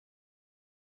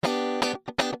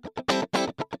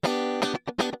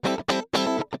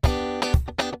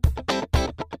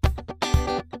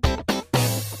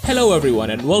Hello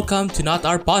everyone and welcome to Not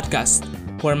Our Podcast,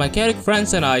 where my chaotic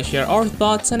friends and I share our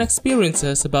thoughts and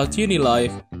experiences about uni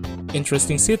life,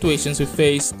 interesting situations we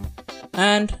faced,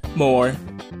 and more.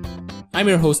 I'm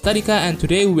your host Tadika and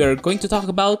today we are going to talk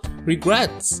about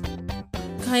regrets.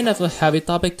 Kind of a heavy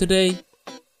topic today.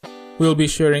 We'll be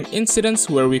sharing incidents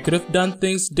where we could have done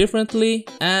things differently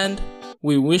and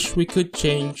we wish we could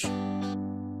change.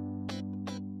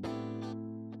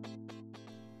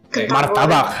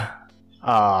 Martabak.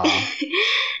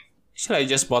 Should I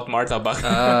just bought martabak?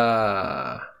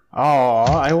 I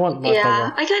want martabak.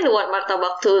 Yeah, I kind of want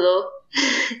martabak too, though.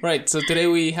 Right, so today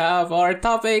we have our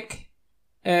topic.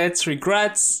 It's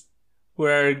regrets.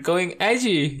 We're going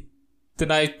edgy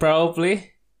tonight,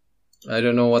 probably. I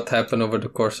don't know what happened over the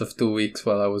course of 2 weeks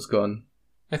while I was gone.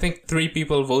 I think 3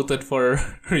 people voted for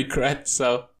regrets,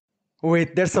 so...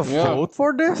 Wait, there's a vote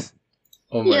for this?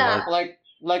 Oh my Yeah. god.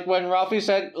 Like when Rafi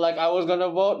said I was gonna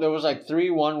vote, there was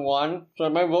 3-1-1, so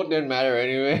my vote didn't matter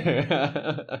anyway.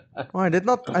 Oh, I did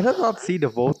not see the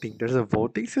voting. There's a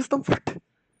voting system for it.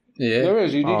 Yeah. There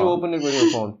is. You need to open it with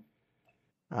your phone.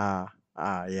 Yeah.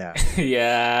 yeah.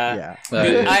 Yeah.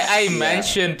 Dude, I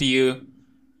mentioned you.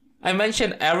 I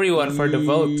mentioned everyone for the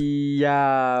vote.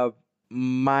 Yeah.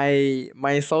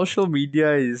 My social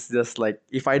media is just like,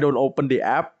 if I don't open the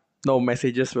app, no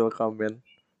messages will come in.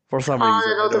 For some reason.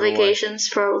 The notifications,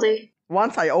 probably.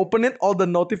 Once I open it, all the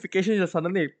notifications just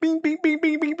suddenly ping, ping, ping,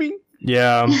 ping, ping, ping.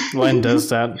 Yeah, mine does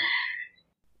that.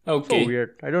 Okay. So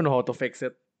weird. I don't know how to fix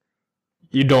it.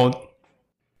 You don't.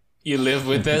 You live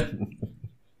with it?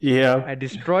 Yeah. I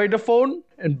destroy the phone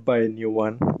and buy a new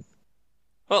one.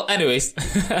 Well, anyways.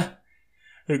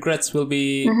 Regrets will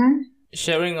be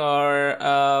sharing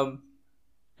our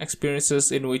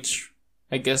experiences in which,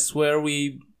 I guess, where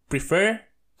we prefer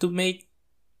to make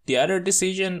the other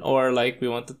decision, or we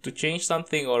wanted to change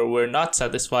something, or we're not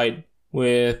satisfied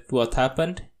with what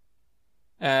happened.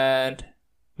 And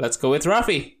let's go with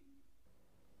Rafi.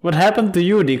 What happened to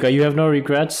you, Dika? You have no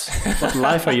regrets? What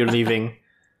life are you living?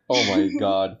 Oh my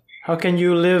god. How can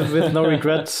you live with no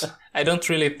regrets? I don't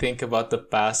really think about the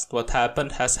past. What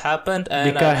happened has happened,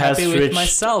 and Dika I'm happy has with reached-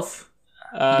 myself.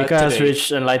 Dika has today.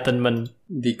 reached enlightenment.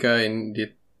 Dika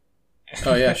indeed.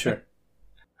 Oh yeah, sure.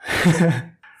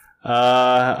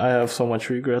 I have so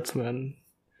much regrets, man.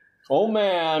 Oh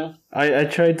man. I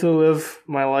try to live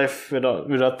my life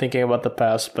without thinking about the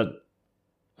past, but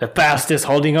the past is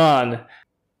holding on.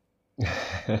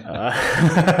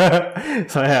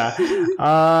 So yeah.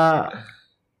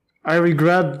 I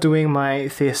regret doing my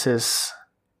thesis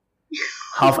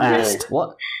half-assed.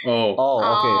 What? Oh. Oh,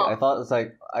 okay. I thought it's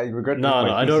I regret. No,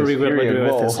 my I don't thesis, regret period. doing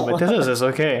my Whoa. thesis. My thesis is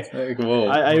okay. Whoa.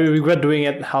 I regret doing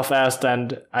it half-assed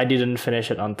and I didn't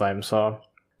finish it on time. So,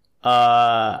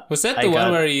 Was that I the one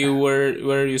got-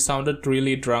 where you sounded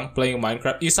really drunk playing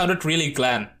Minecraft? You sounded really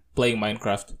glam playing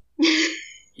Minecraft.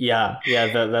 yeah,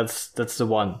 that's the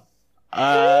one.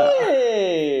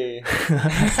 Hey.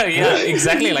 Yeah,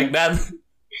 exactly like that.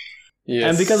 Yes.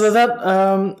 And because of that,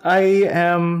 I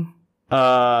am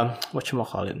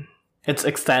whatchamacallit? It's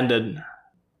extended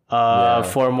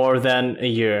for more than a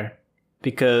year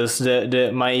because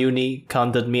my uni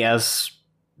counted me as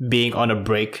being on a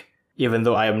break, even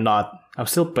though I am not. I'm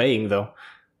still paying though.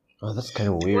 Oh, that's kind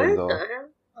of weird What though. the hell?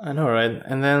 I know, right?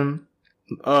 And then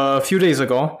a few days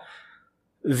ago,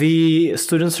 the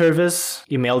student service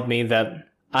emailed me that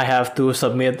I have to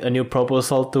submit a new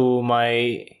proposal to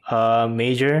my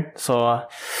major. So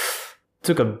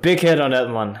took a big hit on that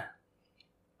one.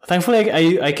 Thankfully,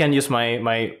 I can use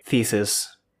my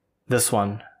thesis, this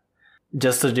one,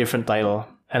 just a different title,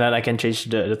 and then I can change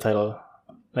the title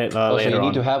So later you on.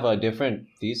 need to have a different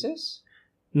thesis?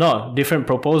 No, different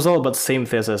proposal, but same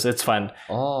thesis. It's fine.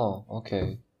 Oh,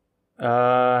 okay.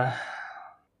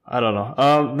 I don't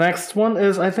know. Next one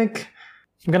is, I think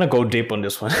I'm gonna go deep on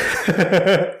this one.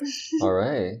 All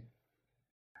right.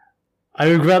 I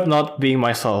regret not being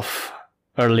myself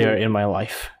earlier in my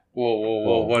life.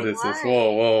 Whoa. What is this? Why?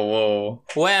 Whoa.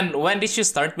 When did you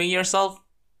start being yourself?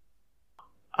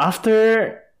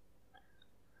 After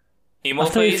Emo a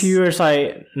phase? few years,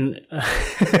 I don't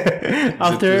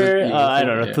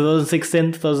know, Yeah.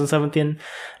 2016, 2017.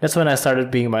 That's when I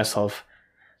started being myself.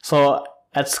 So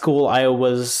at school, I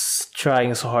was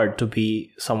trying so hard to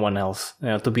be someone else,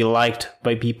 to be liked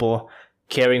by people,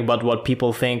 caring about what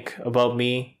people think about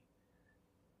me.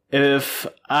 If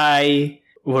I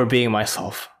were being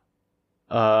myself,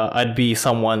 I'd be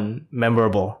someone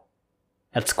memorable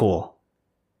at school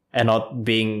and not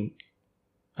being,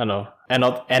 and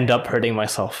not end up hurting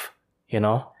myself,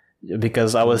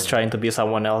 because I was trying to be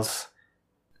someone else.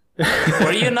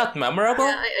 Were you not memorable?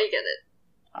 Yeah, I get it.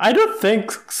 I don't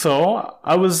think so.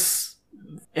 I was,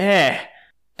 I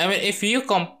mean, if you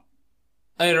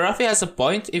Rafi has a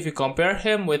point if you compare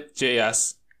him with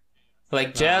JS.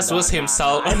 Like, JS was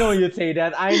himself. I know you'd say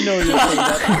that. I know you'd say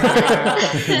that.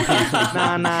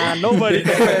 Nah. Nobody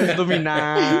compares to me,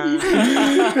 nah.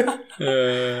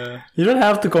 You don't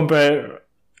have to compare.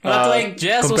 But like,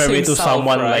 JS was compare me himself, to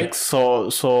someone right? like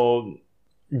so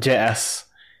JS.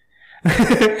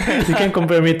 You can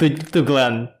compare me to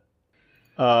Glenn,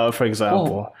 for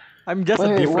example. I'm just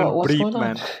a different what's breed, going on?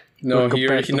 man. No, Don't here,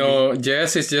 compare to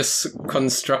JS is just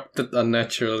constructed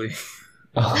unnaturally.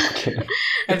 Okay.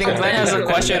 I think Glenn has a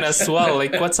question as well.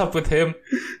 Like, what's up with him?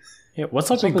 Yeah, what's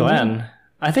up with Glenn?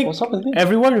 I think What's up with me?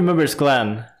 everyone remembers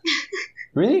Glenn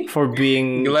Really? for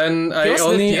being. Glenn, He I was the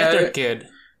only, theater kid.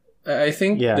 I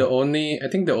think Yeah. the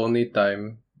only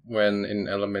time when in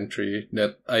elementary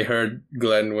that I heard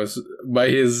Glenn was by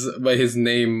his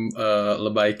name,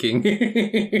 Labai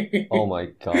King. Oh my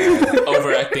god.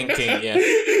 Overacting king, yeah.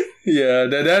 Yeah,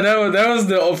 that was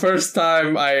the first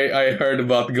time I heard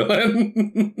about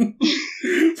Glenn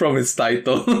from his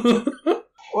title.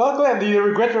 Well, Glenn, do you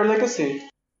regret your legacy?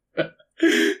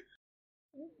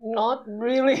 Not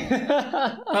really.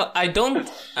 Well, I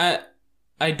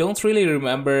don't really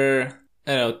remember,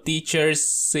 teachers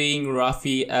seeing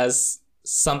Rafi as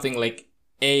something like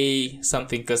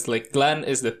something, because like Glenn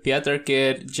is the theater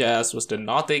kid, Jazz was the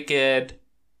naughty kid,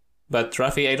 but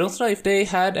Rafi, I don't know if they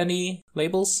had any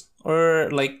labels or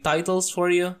like titles for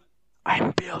you.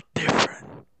 I'm built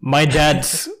different. My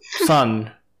dad's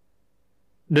son.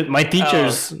 My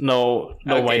teachers know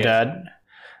my Okay. dad.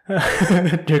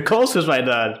 They're close with my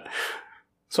dad.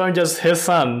 So I'm just his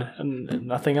son and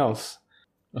nothing else.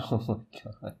 Oh my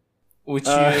god. Would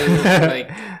you like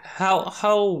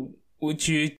how would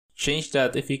you change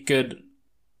that if you could?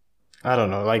 I don't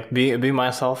know, like be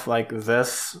myself, like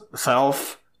this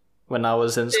self when I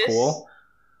was in school.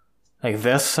 Like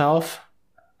this self.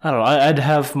 I don't know,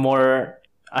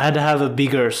 I'd have a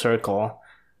bigger circle.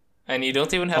 And you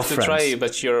don't even have Of to friends. try,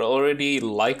 but you're already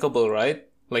likable, right?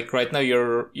 Like right now,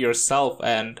 you're yourself,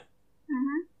 and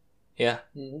yeah.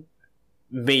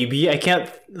 Maybe I can't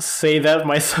say that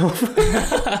myself.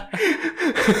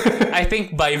 I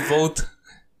think by vote,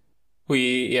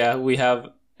 we have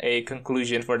a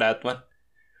conclusion for that one.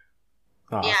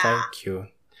 Oh, Yeah.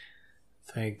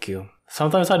 Thank you.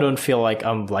 Sometimes I don't feel like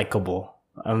I'm likable.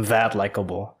 I'm that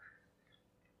likable.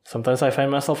 Sometimes I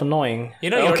find myself annoying. You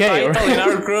know your Okay, title in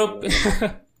our group.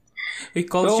 We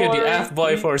called Don't you the worry, F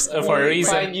boy for a We find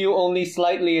reason. you only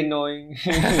slightly annoying.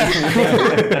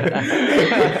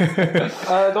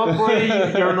 Don't worry,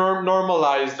 you're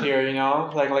normalized here. You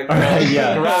know, like Alright,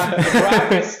 yeah.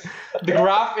 the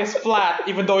graph is flat,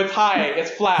 even though it's high.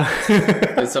 It's flat.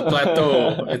 It's a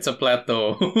plateau. It's a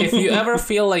plateau. If you ever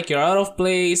feel like you're out of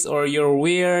place or you're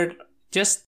weird,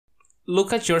 just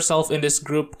look at yourself in this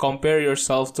group, compare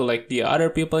yourself to like the other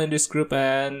people in this group,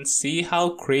 and see how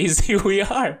crazy we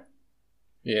are.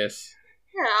 Yes.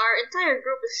 Yeah, our entire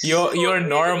group is. You're so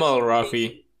normal, weird.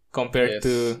 Rafi, compared Yes.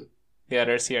 to the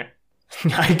others here.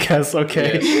 I guess,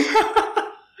 okay.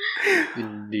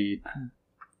 Indeed.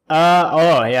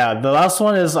 The last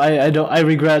one is I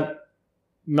regret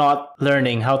not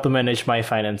learning how to manage my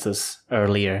finances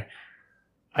earlier.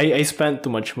 I spent too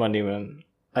much money, man.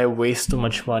 I waste too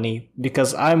much money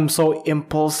because I'm so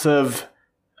impulsive.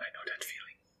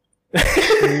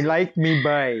 You like me,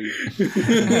 buy.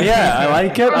 Yeah, I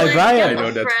like it. Or, I like, buy get it. know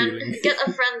a that friend, feeling. Get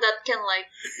a friend that can like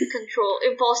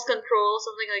impulse control,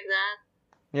 something like that.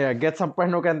 Yeah, get some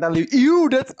friend who can tell you, ew,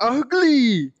 that's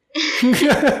ugly.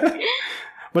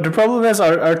 But the problem is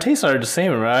our tastes are the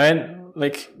same, right?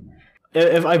 Like,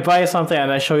 if I buy something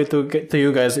and I show it to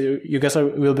you guys, you guys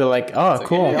will be like, oh,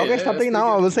 cool. okay. Okay, Yeah, starting that's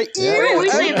now, I will say, ew. We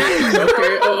say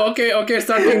that. Okay.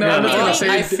 Starting now, I'm just gonna say.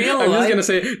 I feel I'm just like- gonna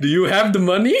say. Do you have the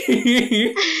money?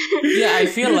 Yeah, I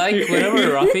feel like whenever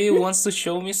Rafi wants to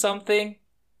show me something,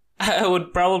 I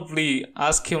would probably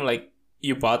ask him like,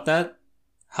 "You bought that?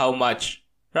 How much?"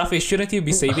 Rafi, shouldn't you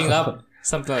be saving up?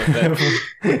 Something like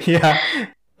that. Yeah.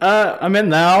 I mean,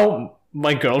 now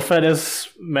my girlfriend is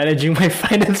managing my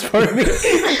finance for me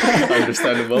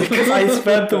Understandable. because I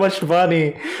spent too much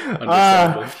money.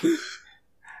 Understandable.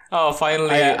 Oh,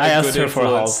 finally, I a asked good her for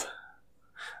help. influence.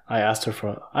 I asked her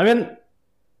for. I mean,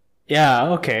 yeah,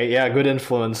 okay, yeah, good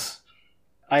influence.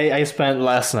 I spend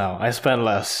less now. I spend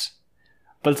less,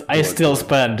 but I still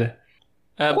spend.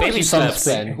 Baby some steps.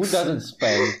 spend. Who doesn't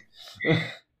spend?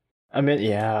 I mean,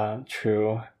 yeah,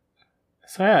 true.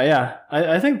 So yeah.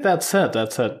 I think that's it.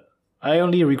 That's it. I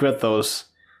only regret those.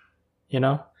 You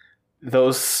know,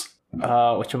 those.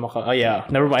 Whatchamacallit. Oh yeah,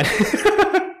 never mind.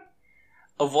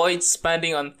 avoid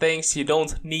spending on things you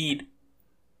don't need.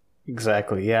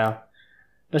 Exactly, yeah.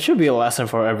 That should be a lesson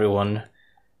for everyone.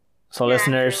 So, Yeah.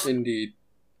 listeners, Indeed.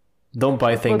 don't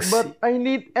buy things. But I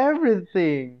need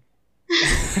everything.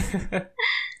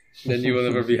 Then you will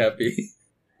never be happy.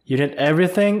 You need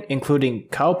everything, including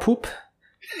cow poop.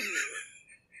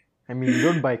 I mean, you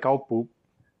don't buy cow poop.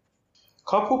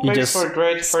 Cow poop You makes just for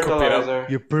great scoop it up. fertilizer.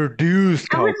 You produce I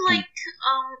cow would poop. like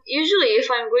usually if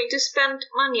I'm going to spend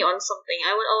money on something,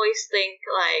 I would always think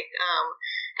like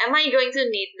am I going to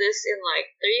need this in like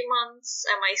 3 months?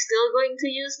 Am I still going to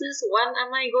use this? When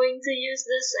am I going to use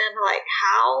this? And like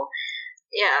how?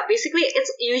 Yeah, basically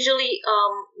it's usually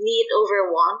need over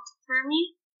want for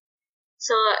me.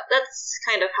 So that's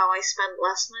kind of how I spend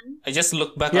less money. I just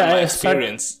look back Yeah, on my I start-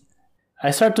 experience.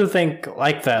 I start to think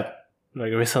like that,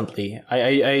 like recently.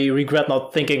 I regret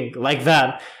not thinking like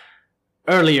that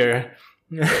earlier.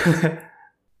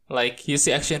 Like, you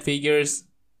see action figures,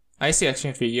 I see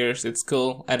action figures, it's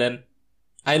cool, and then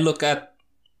I look at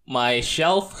my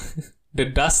shelf, the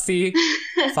dusty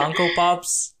Funko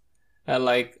Pops, and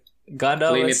like Gundam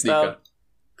Clean and it, stuff. Dika.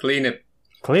 Clean it.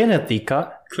 Clean it,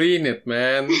 Tika. Clean it,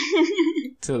 man.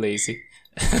 Too lazy.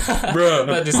 Bro.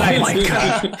 But besides, Oh my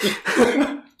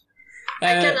God.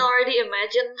 I can already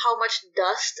imagine how much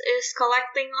dust is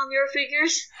collecting on your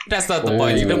figures. that's not the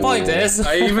point. The point is,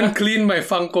 I even clean my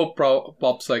Funko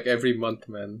Pops like every month,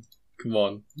 man. Come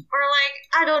on. Or like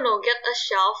I don't know, get a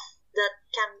shelf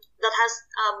that has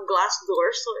glass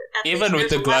doors. So at even least with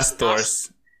the there's glass less dust.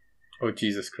 doors. Oh,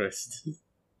 Jesus Christ.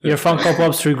 Your Funko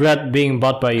Pops regret being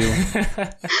bought by you.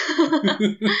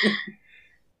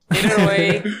 Either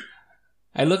way,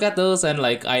 I look at those and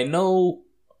like I know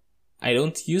I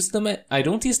don't use them. I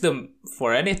don't use them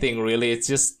for anything really. It's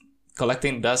just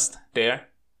collecting dust there.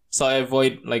 So I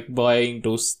avoid like buying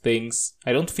those things.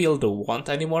 I don't feel the want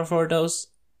anymore for those.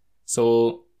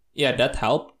 So yeah, that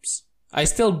helps. I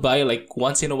still buy like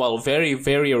once in a while, very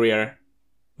very rare,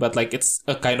 but like it's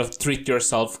a kind of treat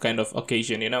yourself kind of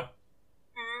occasion, you know.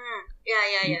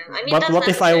 Yeah. I mean, But that's what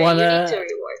if I necessary. You wanna- need to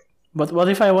reward. But what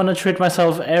if I want to treat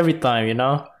myself every time, you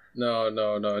know? No.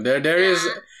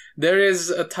 There is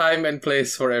a time and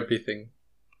place for everything.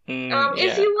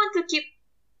 If you want to keep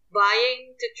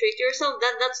buying to treat yourself,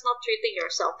 then that's not treating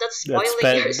yourself. That's That's spoiling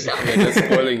bad. yourself. Yeah, that's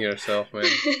spoiling yourself, man.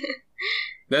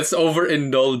 That's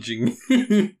overindulging.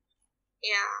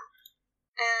 Yeah.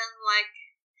 And like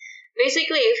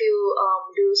basically if you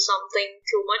do something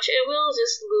too much it will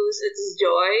just lose its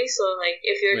joy. So like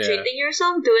if you're Yeah. treating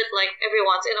yourself, do it like every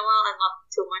once in a while and not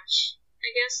too much, I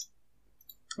guess.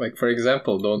 Like for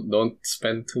example, don't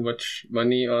spend too much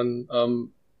money on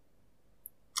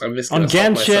I'm just On gonna stop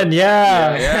Genshin, myself.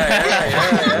 yeah.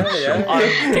 Yeah.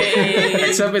 Arcade.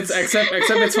 except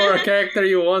it's for a character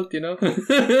you want, you know.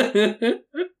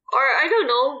 Or I don't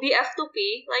know, be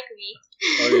F2P like me.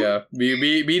 Oh yeah,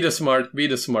 be the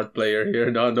smart player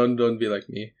here. Don't be like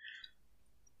me.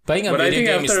 Buying a But I video think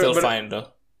game is after- still but- fine though.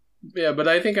 Yeah, but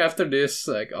I think after this,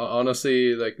 like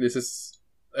honestly, like this is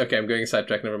okay. I'm getting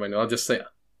sidetracked. Never mind. I'll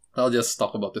just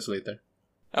talk about this later.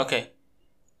 Okay.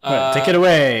 Well, take it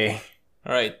away.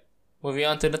 Alright. Moving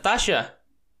on to Natasha.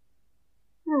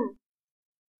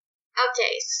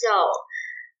 Okay, so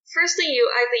first thing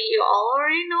I think you all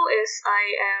already know is I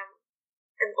am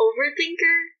an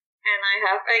overthinker and I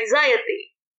have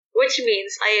anxiety, which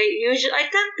means I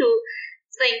tend to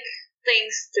think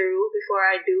things through before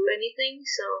I do anything.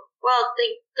 So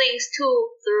think things too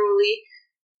thoroughly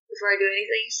before I do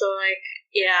anything. So like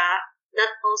yeah,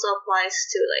 that also applies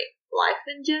to like life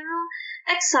in general,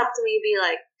 except maybe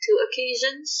like 2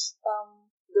 occasions.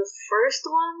 The first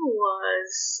one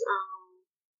was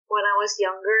when I was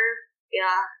younger.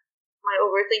 Yeah, my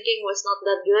overthinking was not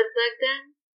that good back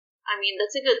then. I mean,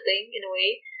 that's a good thing in a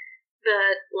way,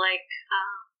 but like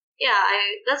yeah,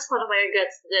 that's one of my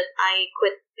regrets that I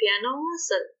quit piano.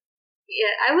 So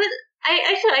yeah,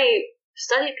 I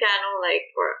studied piano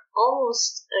like for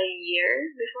almost a year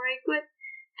before I quit,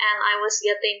 and I was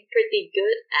getting pretty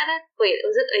good at it. Wait,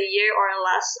 was it a year or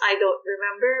less? I don't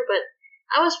remember, but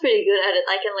I was pretty good at it.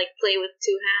 I can like play with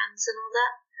 2 hands and all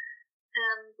that,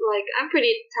 and like I'm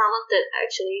pretty talented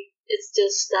actually. It's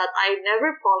just that I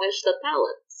never polished the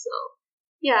palette. So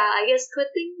yeah, I guess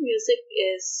quitting music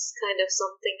is kind of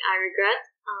something I regret.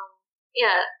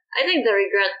 Yeah, I think the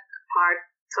regret part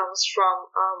comes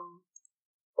from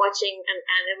watching an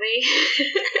anime,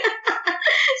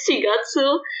 Shigatsu.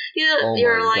 You know, Oh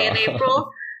Your my Lie in God. April.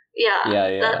 Yeah,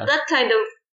 Yeah. That kind of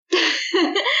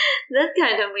that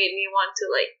kind of made me want to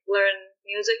like learn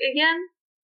music again.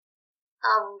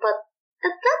 But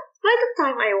by the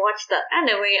time I watched that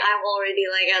anime, I'm already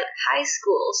like at high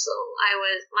school, so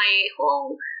my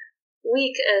whole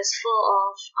week is full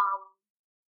of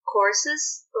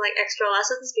courses, like extra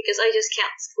lessons, because I just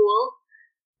can't school.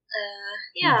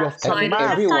 So I think didn't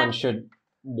have everyone time. should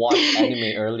watch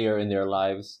anime earlier in their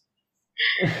lives.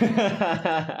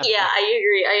 Yeah, I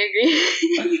agree. I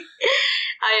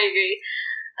agree.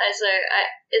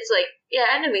 It's like,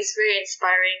 anime is very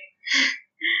inspiring.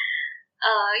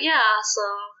 So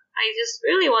I just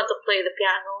really want to play the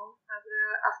piano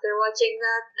after watching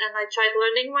that, and I tried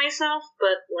learning myself,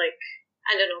 but like,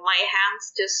 I don't know, my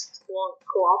hands just won't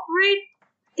cooperate.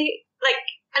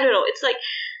 I don't know, it's like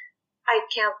I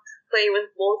can't play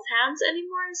with both hands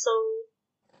anymore, so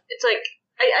it's like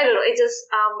I don't know, it just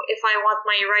if I want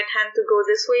my right hand to go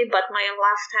this way but my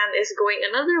left hand is going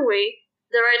another way,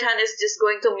 the right hand is just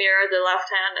going to mirror the left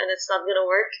hand and it's not gonna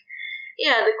work.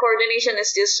 Yeah, the coordination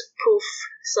is just poof.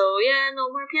 So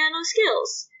no more piano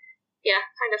skills. Yeah,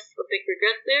 kind of a big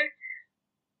regret there.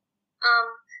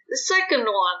 The second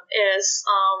one is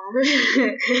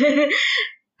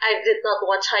I did not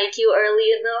watch Haikyuu early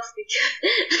enough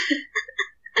because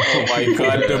Oh my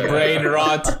god, the brain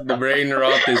rot. The brain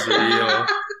rot is real.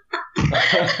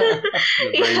 The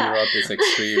brain rot is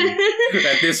extreme.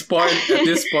 At this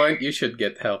point, you should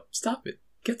get help. Stop it.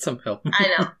 Get some help. I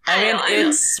know. I mean,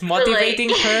 it's motivating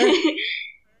her.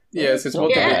 Yes, it's Yeah,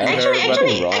 motivating her, but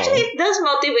actually, it does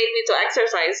motivate me to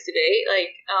exercise today.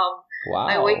 Like, Wow.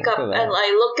 I wake up look at and that. I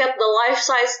look at the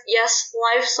life-size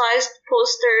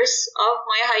posters of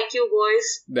my Haikyuu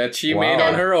boys that she Wow. made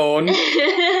on her own.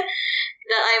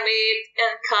 that I made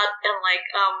and cut and like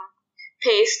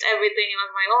paste everything on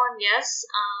my own. Yes.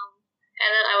 And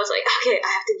then I was like, okay, I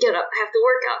have to get up. I have to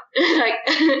work out. Like,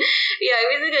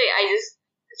 basically, I just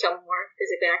become more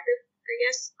physically active, I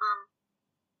guess.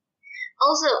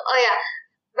 Also,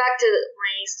 back to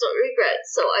my regret.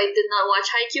 So I did not watch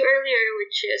Haikyuu earlier,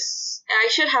 which is I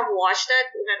should have watched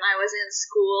that when I was in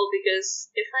school,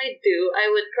 because if I do, I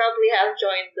would probably have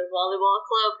joined the volleyball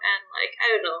club and like,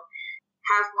 I don't know,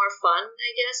 have more fun,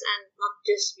 I guess, and not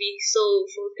just be so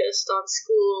focused on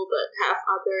school, but have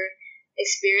other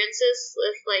experiences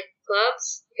with like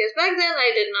clubs. Because back then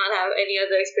I did not have any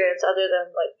other experience other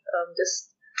than like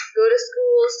just go to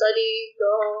school, study, go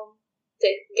home,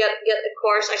 get a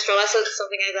course, extra lessons,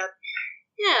 something like that.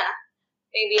 Yeah,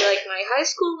 maybe like my high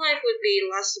school life would be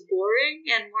less boring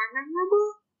and more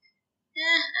memorable. I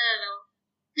don't know.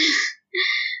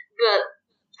 But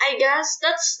I guess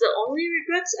that's the only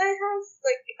regrets I have.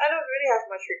 Like, I don't really have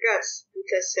much regrets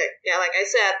because, like I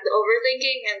said, the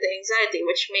overthinking and the anxiety,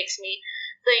 which makes me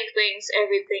think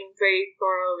everything very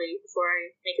thoroughly before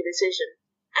I make a decision.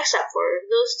 Except for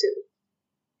those two.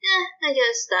 I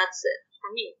guess that's it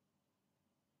for me.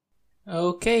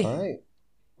 Okay. All right.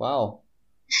 Wow.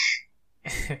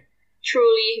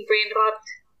 Truly brain rot.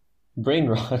 Brain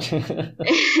rot.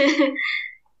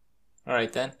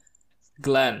 Alright then.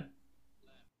 Glenn.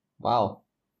 Wow.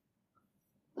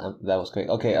 That was quick.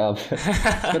 Okay. Let's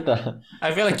get the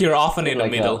I feel like you're often in the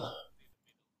like, middle.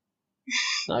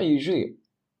 Not usually.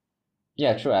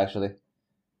 Yeah, true. Actually,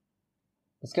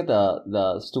 let's get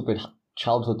the stupid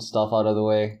childhood stuff out of the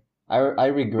way. I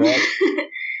regret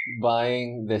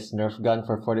buying this Nerf gun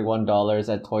for $41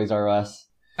 at Toys R Us,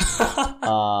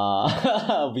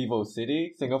 Vivo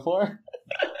City, Singapore.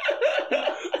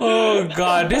 Oh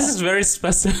god, this is very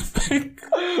specific.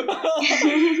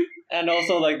 And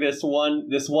also like this one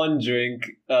drink,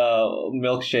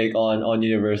 milkshake on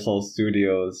Universal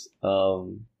Studios.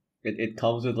 It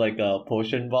comes with like a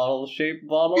potion bottle shaped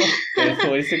bottle. And it's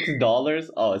 $26.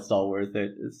 Oh, it's not worth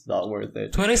it. It's not worth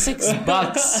it.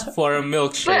 $26 for a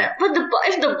milkshake. But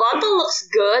if the bottle looks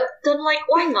good, then like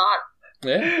why not?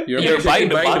 Yeah, You're buying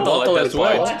the bottle at as that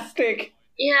well. point. Plastic.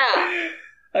 Yeah.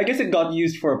 I guess it got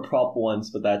used for a prop once,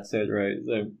 but that's it, right?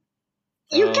 So,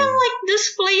 You can like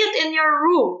display it in your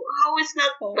room. How is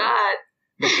that bad?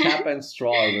 the cap and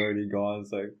straw is already gone.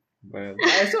 It's like, man,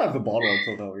 I still have the bottle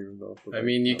until now, even though. I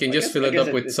mean, you can just fill it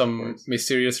up with some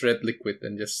mysterious red liquid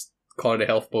and just call it a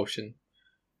health potion.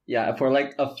 Yeah, for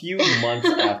like a few months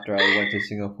after I went to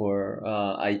Singapore,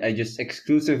 I just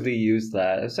exclusively used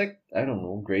that. It's like, I don't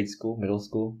know, grade school, middle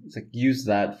school. It's like use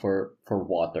that for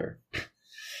water.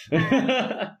 Drink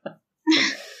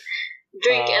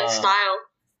in style.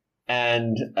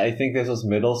 And I think this was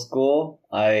middle school.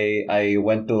 I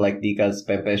went to like Dika's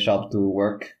Pepe shop to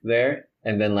work there,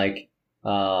 and then like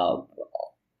part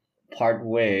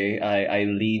way I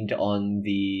leaned on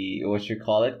the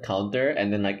counter,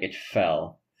 and then like it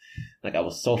fell. Like I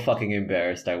was so fucking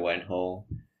embarrassed. I went home.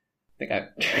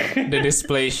 The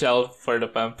display shelf for the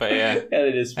Pampa, yeah. Yeah,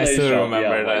 the display I still shop,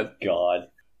 remember yeah, that. My God.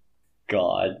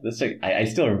 God, that's like I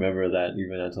still remember that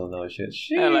even until now. Shit.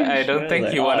 I don't think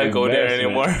Like, you want to go there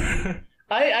embarrassment. anymore.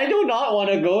 I do not want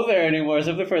to go there anymore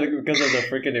simply because of the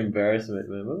freaking embarrassment,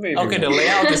 man. What made me Okay, the want to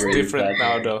layout is raise different that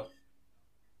now, thing? though.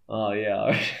 Oh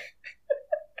yeah.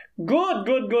 Good.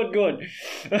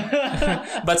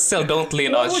 But still, don't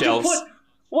lean What on would you shelves. put?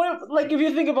 What, like, if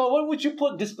you think about what would you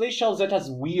put display shelves that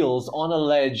has wheels on a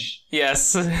ledge?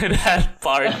 Yes, that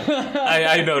part.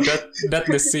 I know that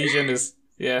decision is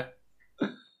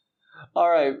All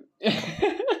right.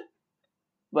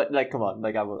 But like, come on,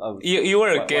 like I was. You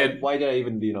were a kid. Why did I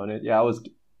even lean on it? Yeah, I was.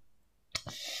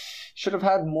 Should have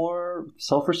had more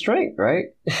self-restraint, right?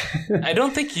 I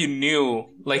don't think you knew.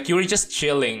 Like, you were just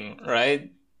chilling,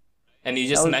 right? And you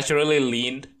just I was- naturally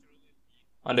leaned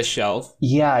on the shelf.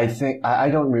 Yeah, I think I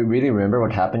don't really remember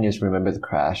what happened. Just remember the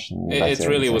crash. And It that's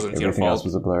really It's wasn't your everything else fault.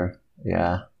 was a blur.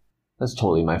 Yeah, that's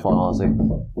totally my fault. Honestly.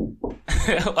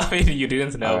 I mean, you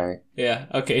didn't know. All right. Yeah,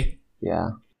 okay. Yeah.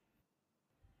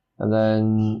 And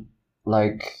then,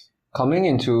 like, coming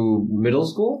into middle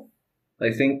school,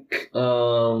 I think,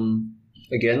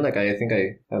 again, like, I think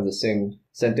I have the same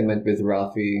sentiment with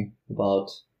Rafi about,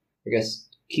 I guess,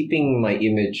 keeping my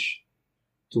image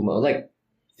too much, like,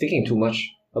 thinking too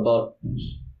much about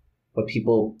what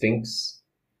people thinks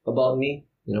about me,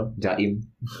 Jaim.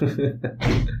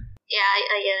 Yeah,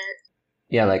 I get it.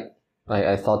 Yeah, like,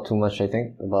 I thought too much, I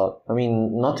think, about, I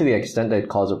mean, not to the extent that it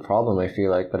caused a problem, I feel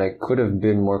like, but I could have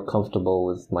been more comfortable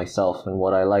with myself and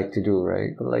what I like to do,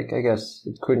 right? But, like, I guess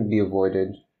it couldn't be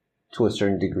avoided to a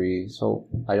certain degree, so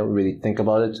I don't really think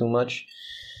about it too much.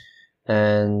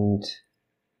 And,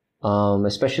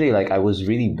 especially, like, I was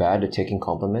really bad at taking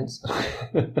compliments.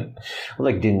 Or,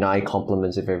 like, deny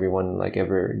compliments if everyone, like,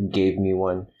 ever gave me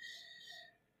one.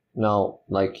 Now,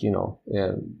 like,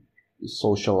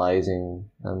 socializing,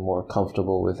 I'm more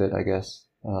comfortable with it, I guess.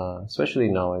 Especially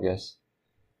now, I guess.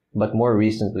 But more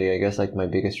recently, I guess, like, my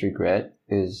biggest regret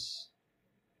is,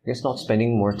 I guess, not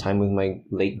spending more time with my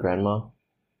late grandma.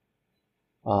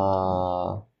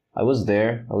 I was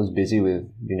there. I was busy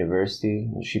with university.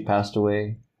 She passed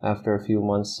away after a few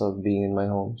months of being in my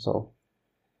home. So,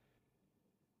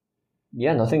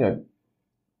 yeah,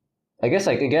 I guess,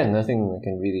 like, again, nothing I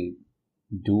can really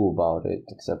do about it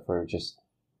except for just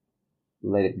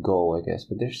let it go, I guess.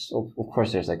 But there's, of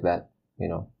course, there's like that,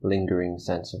 lingering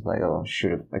sense of like, oh,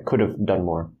 I could have done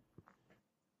more.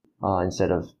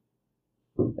 Instead of,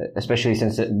 especially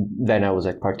since then I was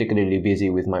like particularly busy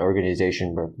with my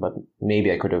organization work, but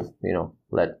maybe I could have,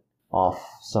 let off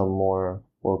some more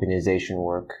organization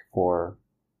work for,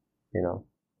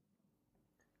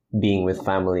 being with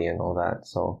family and all that.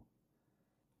 So,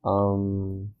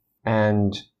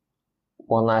 and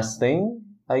one last thing,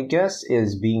 I guess,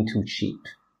 is being too cheap,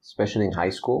 especially in high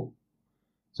school.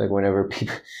 It's like whenever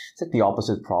people, it's like the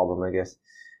opposite problem, I guess.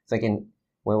 It's like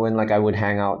when like I would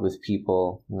hang out with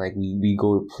people, and like we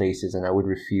go to places and I would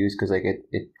refuse because like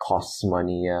it costs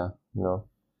money,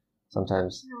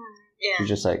 sometimes Yeah. you're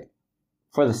just like,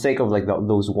 for the sake of like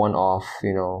those one-off,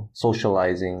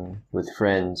 socializing with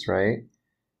friends, right?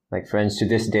 Like friends to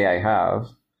this day I have,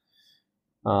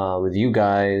 with you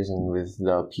guys and with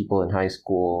the people in high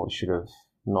school, should have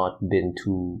not been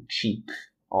too cheap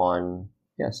on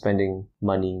spending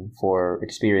money for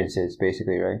experiences,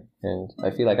 basically, right? And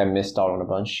I feel like I missed out on a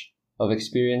bunch of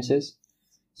experiences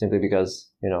simply because,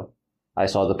 I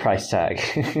saw the price tag.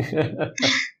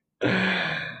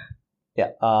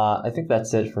 I think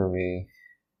that's it for me.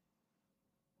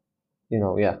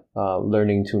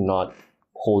 Learning to not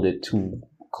hold it too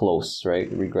close,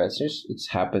 right? Regrets, it's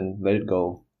happened, let it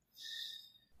go.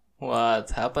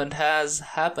 What happened has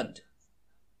happened.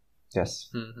 Yes.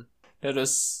 Mm-hmm. That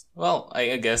was, well,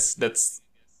 I guess that's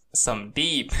some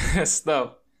deep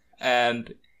stuff.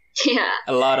 And Yeah.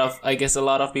 a lot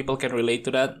of people can relate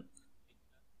to that.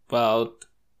 About,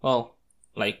 well,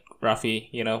 like Rafi,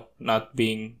 not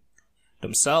being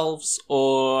themselves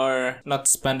or not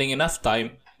spending enough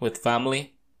time with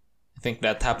family. I think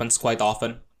that happens quite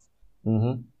often.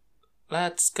 Mm-hmm.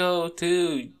 Let's go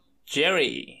to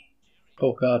Jerry.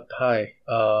 Oh God, hi.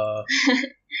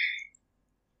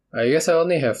 I guess I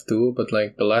only have two, but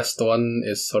like the last one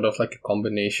is sort of like a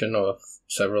combination of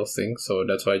several things, so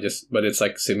that's why but it's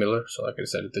like similar, so I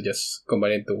decided to just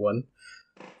combine it into one.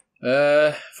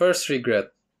 First regret.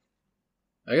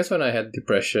 I guess when I had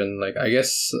depression, like I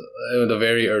guess at a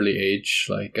very early age,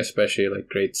 like especially like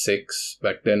grade 6,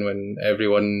 back then when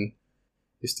everyone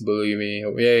used to bully me.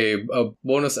 Yay, a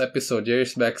bonus episode,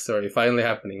 Jerry's backstory, finally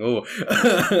happening. Oh.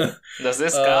 Does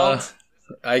this count?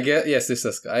 I guess, yes, this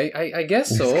is, I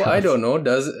guess so. I don't know.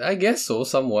 I guess so,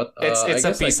 somewhat. It's I a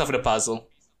guess, piece like, of the puzzle.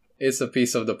 it's a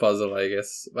piece of the puzzle, I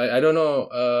guess. I don't know,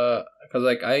 cause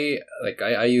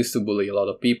I used to bully a lot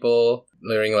of people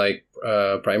during like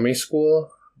primary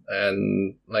school,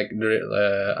 and like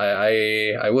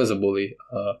I was a bully,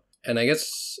 and I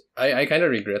guess I kind of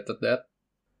regretted that.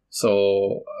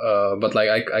 So, but like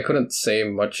I couldn't say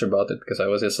much about it because I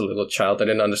was just a little child. I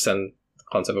didn't understand the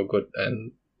concept of good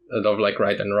and of like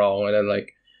right and wrong, and then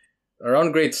like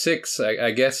around grade 6, I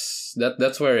guess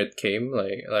that's where it came.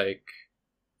 Like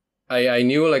I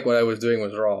knew like what I was doing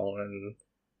was wrong,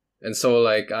 and so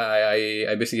like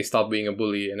I basically stopped being a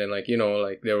bully, and then like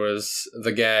like there was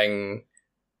the gang.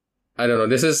 I don't know.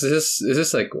 This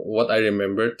is like what I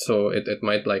remembered, so it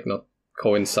might like not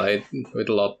coincide with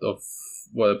a lot of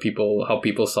how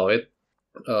people saw it.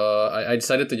 I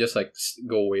decided to just like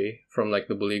go away from like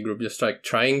the bully group, just like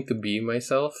trying to be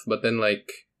myself, but then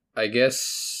like I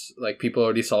guess like people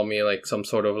already saw me like some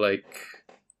sort of like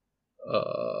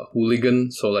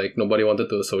hooligan, so like nobody wanted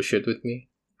to associate with me.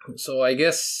 So I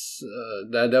guess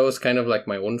that was kind of like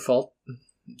my own fault.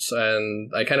 And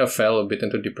I kind of fell a bit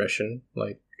into depression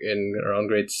like in around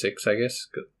grade 6, I guess.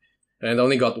 And it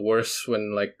only got worse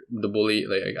when like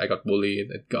I got bullied.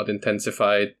 It got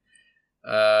intensified.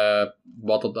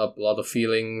 Bottled up a lot of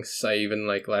feelings. I even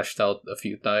like lashed out a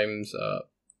few times.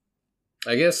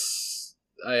 I guess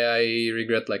I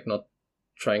regret like not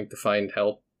trying to find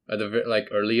help at like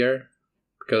earlier,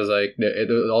 because like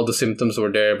all the symptoms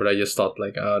were there, but I just thought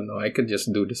like, oh no, I could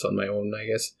just do this on my own. I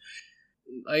guess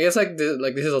like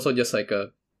this is also just like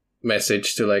a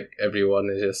message to like everyone.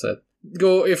 Is just that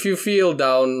go if you feel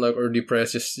down like or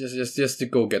depressed, just to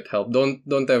go get help.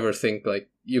 Don't ever think like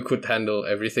you could handle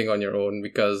everything on your own,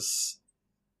 because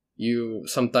you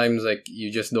sometimes like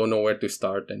you just don't know where to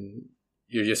start and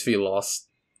you just feel lost.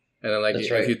 And then like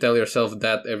if you tell yourself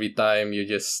that every time, you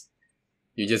just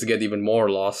get even more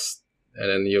lost, and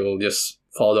then you'll just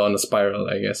fall down a spiral,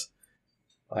 I guess.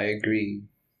 I agree.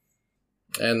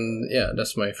 And yeah,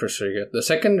 that's my first regret. The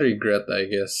second regret, I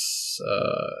guess,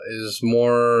 is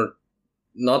more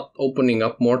not opening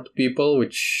up more to people,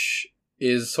 which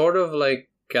is sort of like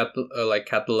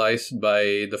catalyzed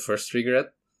by the first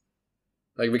regret.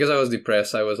 Like because I was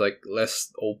depressed, I was like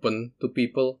less open to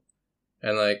people,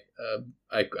 and like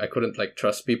I couldn't like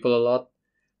trust people a lot,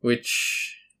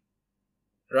 which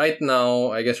right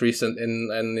now I guess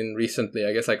recently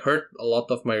I guess like hurt a lot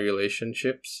of my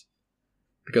relationships.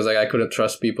 Because like I couldn't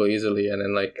trust people easily, and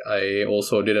then like I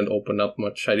also didn't open up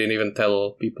much. I didn't even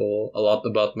tell people a lot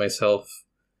about myself,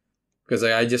 because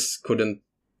I just couldn't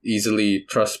easily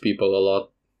trust people a lot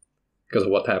because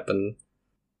of what happened.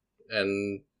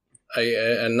 And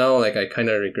now like I kind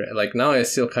of regret. Like now I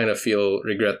still kind of feel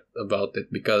regret about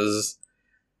it, because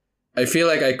I feel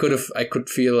like I could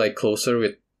feel like closer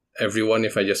with everyone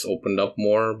if I just opened up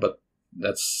more. But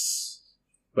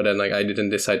then like I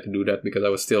didn't decide to do that because I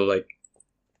was still like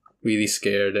really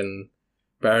scared and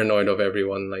paranoid of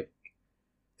everyone, like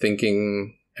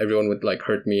thinking everyone would like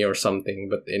hurt me or something.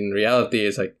 But in reality,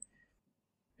 it's like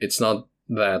it's not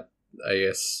that. I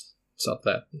guess it's not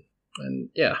that. And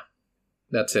yeah,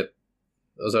 that's it.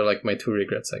 Those are like my 2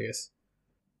 regrets, I guess.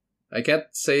 I can't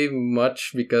say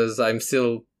much because I'm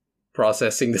still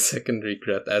processing the second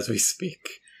regret as we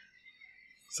speak.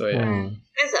 So yeah.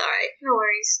 It's alright, no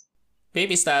worries.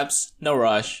 Baby steps, no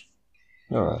rush.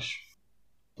 No rush.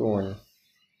 Thorn,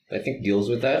 I think, deals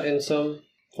with that in some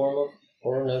form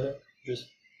or another. Just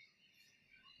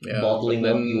bottling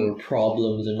up your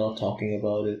problems and not talking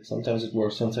about it. Sometimes it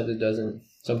works, sometimes it doesn't.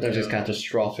 Sometimes it's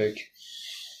catastrophic.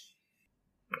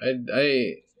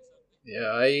 I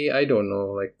don't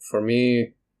know. Like for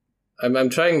me, I'm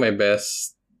trying my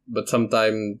best, but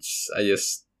sometimes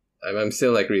I'm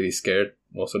still like really scared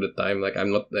most of the time. Like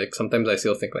I'm not like sometimes I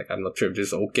still think like I'm not sure if this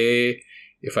is okay,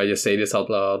 if I just say this out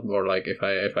loud, or like if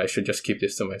I should just keep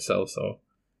this to myself. So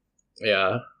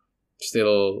yeah,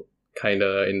 still kind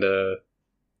of in the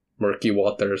murky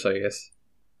waters, I guess.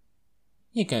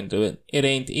 You can do it. It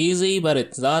ain't easy, but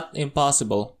it's not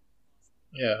impossible.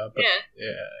 Yeah, but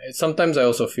sometimes I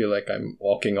also feel like I'm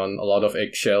walking on a lot of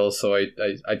eggshells, so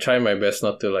I try my best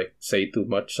not to like say too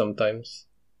much sometimes.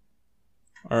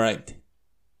 Alright.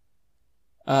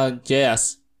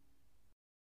 Jess.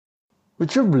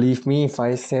 Would you believe me if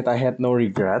I said I had no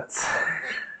regrets?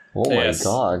 Oh my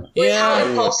god. With how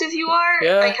impulsive you are,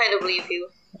 Yeah. I kind of believe you.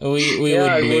 We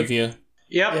would believe you.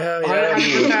 Yep. Yeah,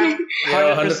 100%.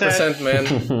 100%, man.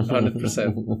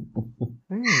 100%.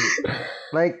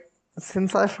 Like,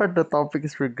 since I've heard the topic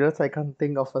is regrets, I can't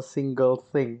think of a single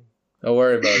thing. Don't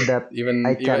worry about it. That Even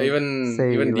I can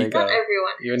say, even like- Dika, Not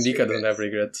everyone. even has Dika doesn't regrets. have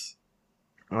regrets.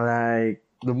 Like,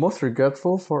 the most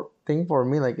regretful thing for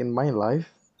me, like in my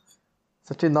life,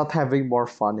 Such in not having more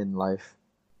fun in life.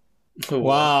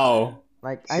 Wow.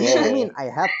 Like I mean, I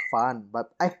had fun, but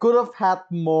I could have had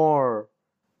more.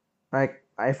 Like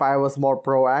if I was more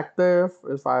proactive,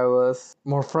 if I was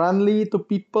more friendly to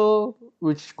people,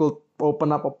 which could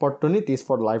open up opportunities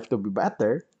for life to be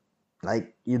better.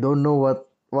 Like you don't know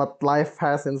what life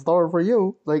has in store for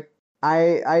you. Like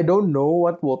I don't know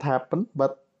what would happen,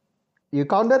 but you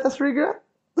count that as regret?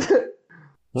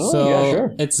 Oh, So yeah, sure.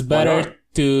 it's Why better not?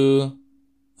 to,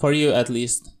 for you at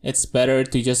least, it's better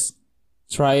to just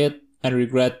try it and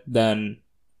regret than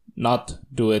not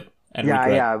do it and Yeah,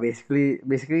 regret. yeah.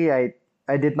 Basically, I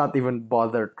did not even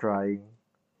bother trying.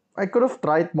 I could have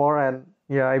tried more, and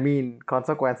yeah, I mean,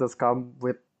 consequences come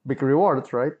with big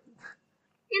rewards, right?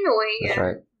 In a way, That's yeah.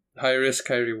 right. High risk,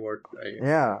 high reward.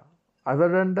 Yeah. Other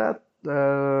than that,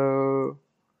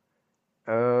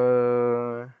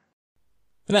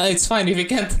 No, it's fine if you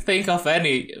can't think of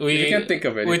any. You can't think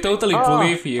of We anything. totally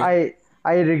believe you. I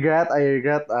regret.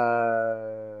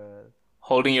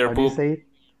 Holding your How do you poop. say it?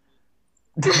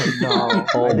 No.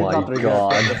 Oh I did my not regret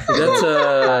God.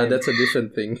 that. That's a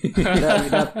different thing.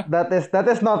 That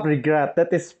is not regret.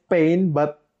 That is pain,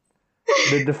 but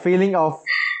the feeling of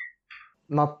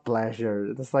not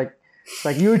pleasure. It's like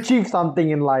you achieve something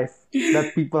in life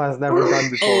that people has never done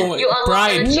before. Oh, You unlock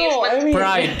pride. an achievement.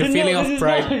 Pride, the feeling of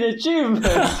pride. Not an achievement.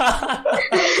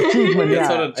 Achievement, That's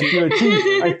yeah. not If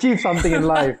you achieve something in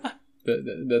life.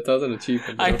 That's not an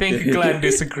achievement. I think okay. Glenn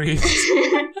disagrees.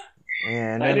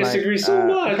 Yeah, and I then, disagree so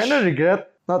much. I kind of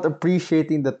regret not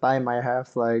appreciating the time I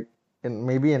have, like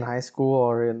maybe in high school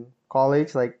or in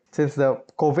college. Like since the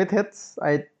COVID hits,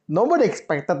 nobody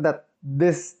expected that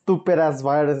this stupid ass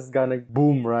virus is gonna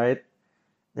boom, right?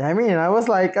 Yeah, I mean, I was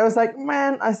like,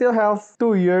 man, I still have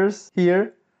 2 years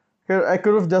here. I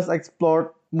could have just explored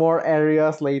more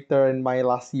areas later in my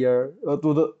last year. It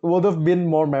would have been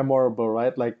more memorable,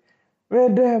 right? Like,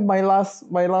 man, damn, my last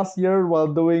year while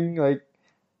doing like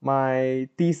my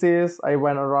thesis, I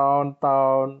went around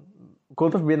town.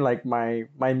 Could have been like my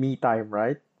me time,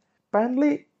 right?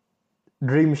 Apparently,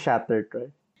 dream shattered,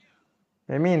 right?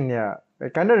 I mean, yeah, I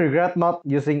kind of regret not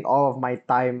using all of my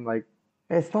time. Like,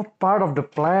 it's not part of the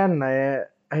plan. I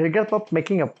regret not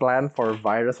making a plan for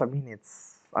virus. I mean,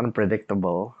 it's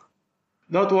unpredictable.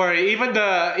 Don't worry. Even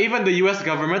the U.S.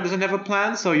 government doesn't have a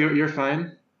plan, so you're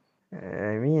fine.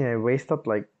 I mean, I wasted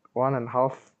like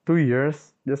 1.5, 2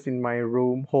 years just in my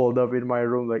room, holed up in my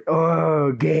room, like,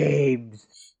 oh, games.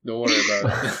 Don't worry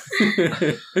about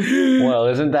it. Well,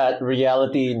 isn't that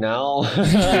reality now?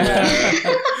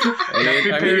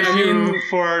 Prepare you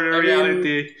for the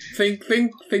reality.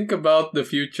 Think about the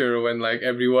future when like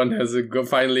everyone has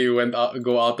finally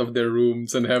go out of their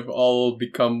rooms and have all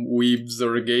become weebs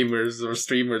or gamers or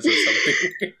streamers or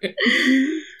something.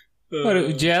 What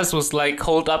if Jazz was like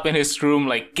holed up in his room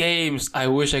like, games, I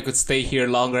wish I could stay here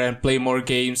longer and play more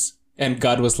games. And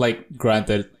God was like,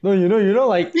 granted. No, you know,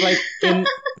 like in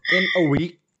a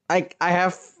week, I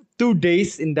have 2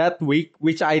 days in that week,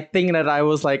 which I think that I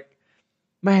was like,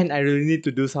 man, I really need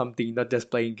to do something, not just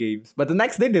playing games. But the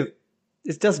next day,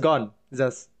 it's just gone. It's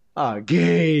just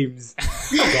games.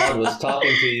 God was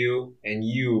talking to you, and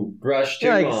you brushed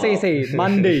Yeah, him like off. say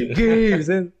Monday games,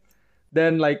 and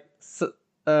then like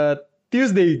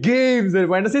Tuesday games, and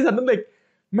Wednesday I'm like,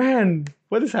 man,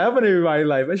 what is happening in my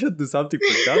life? I should do something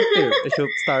productive. I should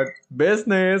start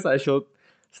business. I should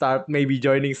start maybe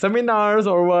joining seminars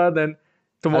or what. And I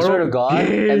tomorrow, swear to God.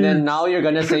 And then games. now you're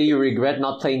gonna say you regret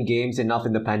not playing games enough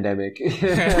in the pandemic.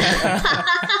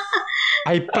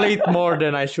 I played more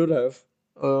than I should have.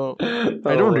 I Oh don't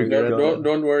my regret God. it.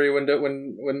 Don't worry. When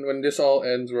this all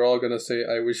ends, we're all gonna say,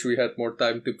 "I wish we had more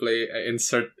time to play."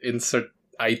 Insert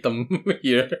item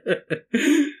here.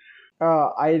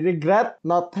 I regret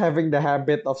not having the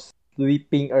habit of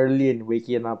sleeping early and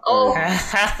waking up Oh. early.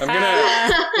 I'm gonna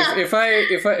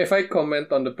if I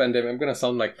comment on the pandemic, I'm gonna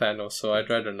sound like Thanos. So I'd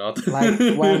rather not. Like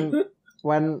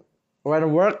when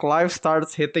work life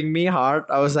starts hitting me hard,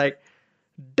 I was like,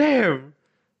 damn,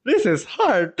 this is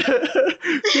hard.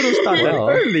 Should have started Well.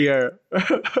 earlier.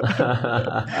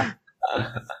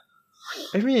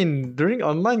 I mean, during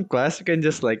online class, you can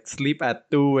just like sleep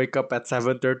at 2, wake up at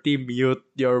 7:30, mute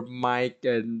your mic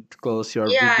and close your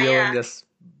Yeah, video yeah. and just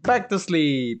back to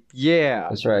sleep. Yeah.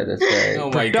 That's right. That's right.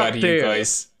 Oh my God, you Productive.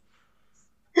 guys.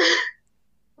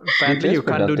 Apparently, It is you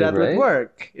can't do that productive, with right?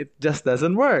 work. It just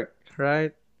doesn't work,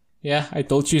 right? Yeah, I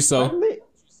told you so.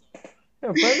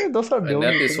 Apparently those are the And only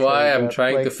that is things why I I'm got.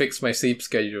 trying to Like, fix my sleep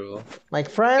schedule. like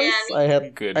friends, Yeah, I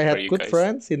had Good I for had you good guys.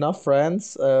 friends, enough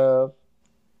friends.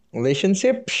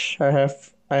 Relationships, I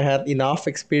had enough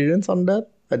experience on that.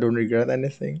 I don't regret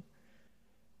anything.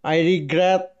 I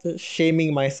regret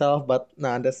shaming myself, but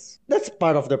nah, that's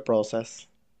part of the process.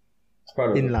 It's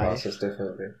part of In the life. process,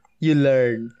 definitely. You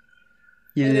learn.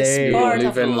 You It is learn. part Live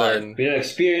of and life. learn. You don't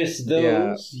experience those,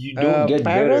 Yeah. you don't get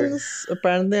Parents,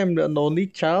 apparently I'm the only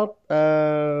child.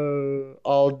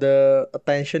 All the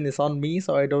attention is on me,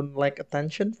 so I don't like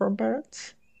attention from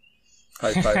parents.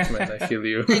 High five, man. I feel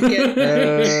you.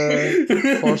 I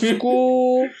get For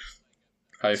school,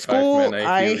 High five, man. I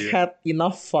I feel you. had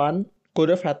enough fun. Could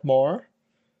have had more.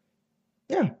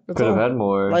 Yeah, that's Could have all. had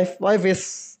more. Life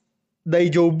is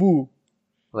daijobu.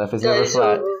 Life is better. never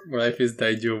flat. Life is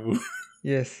daijobu.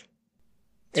 Yes.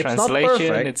 It's not Translation,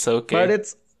 perfect, it's okay. but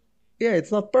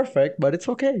it's not perfect, but it's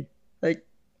okay. Like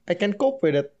I can cope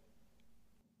with it.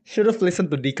 Should have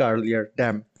listened to Dika earlier.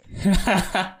 Damn.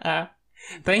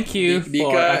 Thank you for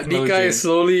Dika acknowledging. is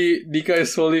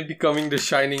slowly becoming the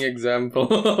shining example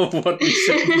of what we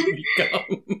should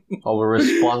become. Of a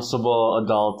responsible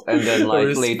adult, and then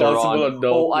like later responsible on,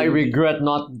 adult. I regret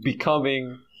not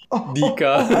becoming.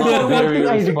 Dika. I found one Very thing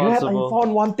I regret. I responsible.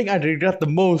 found one thing I regret the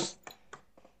most.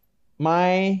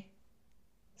 My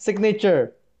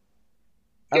signature.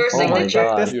 Your I've never signature?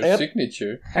 practiced Your it,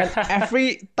 signature. and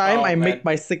every time Oh, I man. make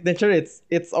my signature, it's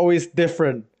always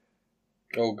different.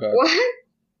 Oh god. What?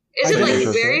 Is I it like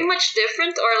didn't- very much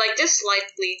different or like just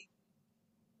slightly?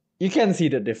 You can see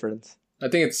the difference. I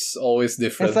think it's always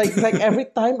different. It's like every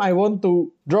time I want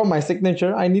to draw my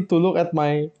signature, I need to look at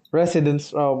my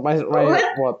residence. My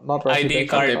What? not ID residence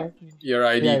card. your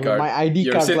ID Yeah, card. my ID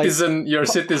your card. Like, Your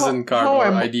citizen card how or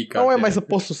am, ID card. How am I yeah.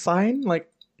 supposed to sign? Like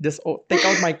just take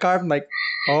out my card. Like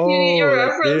You need your like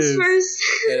reference this. first.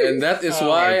 And that is Oh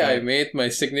why my I God. made my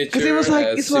signature 'Cause it was like-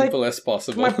 as it's like- simple as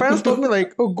possible. My parents told me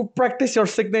like, oh, go practice your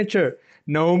signature.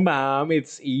 No, mom,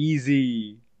 it's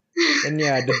easy. And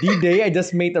yeah, the D-Day, I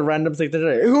just made a random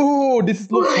signature. Oh,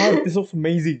 this looks hard. This looks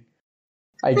amazing.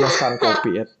 I just can't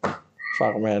copy it.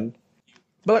 Fuck, man.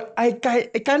 But I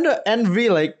kind of envy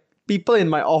like people in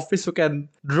my office who can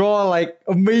draw like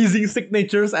amazing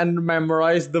signatures and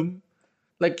memorize them.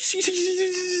 Like so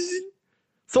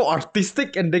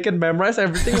artistic, and they can memorize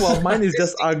everything, while mine is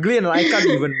just ugly and I can't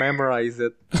even memorize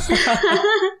it.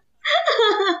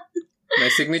 My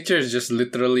signature is just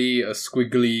literally a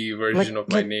squiggly version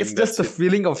of my name. It's just a That's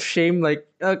feeling of shame. Like,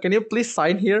 can you please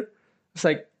sign here? It's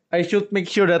like I should make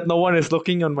sure that no one is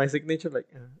looking on my signature. Like,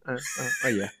 oh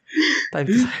yeah, time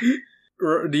to sign. it.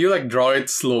 Do you like draw it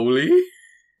slowly?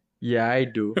 Yeah, I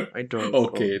do. I do.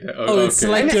 Okay. Oh, it's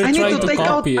okay. like you're trying to take out.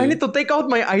 copy I it. need to take out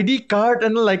my ID card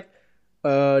and like,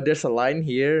 there's a line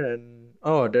here and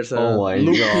there's a Oh my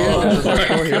loop God. here. There's a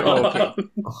circle here. Oh, Oh, okay.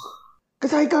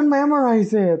 Cause I can't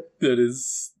memorize it. that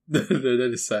is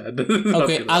sad.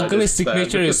 Okay, ugly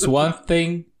signature is one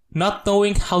thing. Not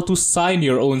knowing how to sign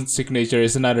your own signature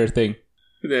is another thing.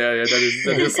 Yeah,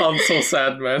 that just sounds so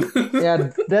sad, man.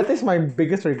 Yeah, that is my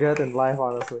biggest regret in life,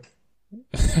 honestly.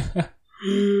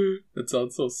 That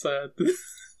sounds so sad.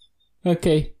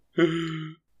 Okay.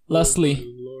 Lastly,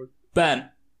 Lord. Ben.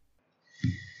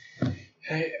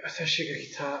 Hey, watashi ga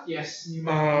kita. Yes, you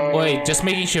Wait, just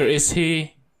making sure. Is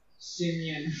he?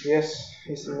 Sinian. Yes,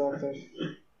 he's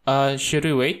alive. Should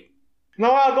we wait?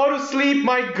 No, I'll go to sleep.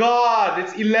 My God,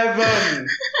 it's 11.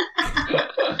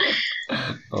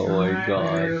 Oh my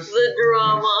god. The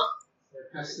drama.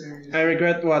 I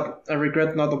regret what? I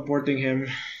regret not aborting him.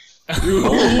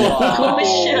 Oh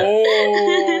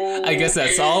shit. I guess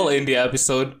that's all in the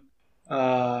episode.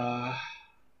 I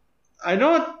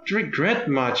don't regret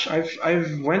much.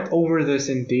 I've went over this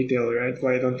in detail, right?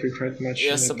 But I don't regret much.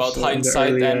 Yes, in about episode- in the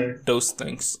hindsight earlier- and those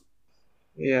things.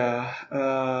 Yeah.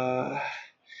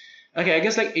 Okay, I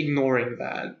guess like ignoring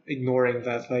that,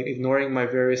 like ignoring my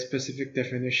very specific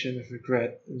definition of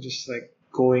regret, and just like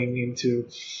going into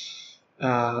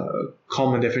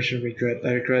common definition of regret.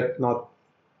 I regret not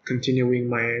continuing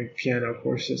my piano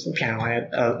courses. I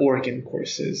had organ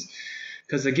courses.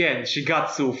 Because again,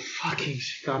 Shigatsu, fucking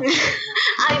Shigatsu.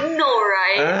 I know,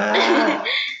 right?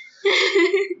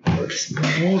 It's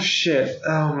bullshit.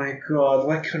 Oh my god,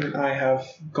 why couldn't I have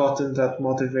gotten that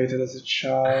motivated as a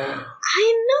child?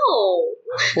 I know.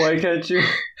 Why can't you?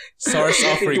 Source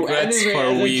of regrets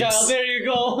for weeks. There you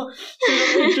go. Should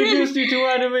have introduced you to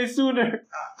anime sooner.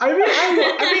 I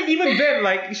mean, even then,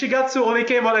 like Shigatsu only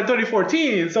came out in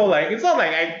 2014, so like it's not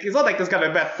like there's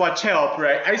gonna be much help,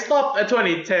 right? I stopped at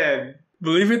 2010.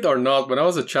 Believe it or not, when I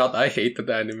was a child, I hated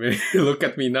anime. Look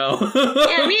at me now.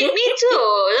 Yeah, me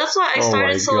too. That's why I Oh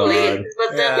started my so God. late.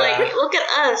 But then, Yeah. like, look at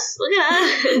us. Look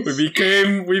at us.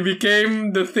 we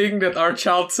became the thing that our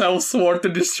child self swore to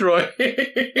destroy.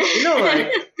 You know,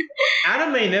 like,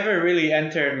 anime never really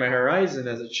entered my horizon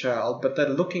as a child, but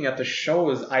then looking at the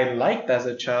shows I liked as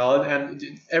a child, and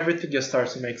everything just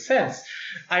starts to make sense.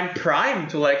 I'm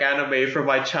primed to like anime from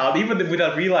my child, even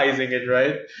without realizing it,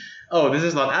 right? Oh, this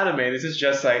is not anime, this is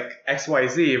just like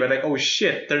XYZ, but like, oh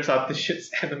shit, turns out this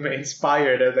shit's anime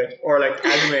inspired, and like, or like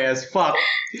anime as fuck.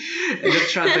 And that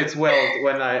translates well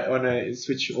when I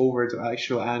switch over to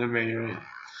actual anime,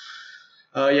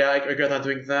 right? Yeah, I regret not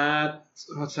doing that.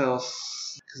 What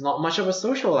else? Because not much of a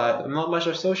socialite. I'm not much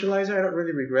of a socializer. I don't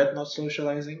really regret not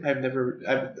socializing.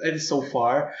 It's so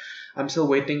far. I'm still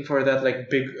waiting for that like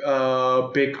big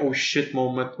oh shit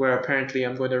moment where apparently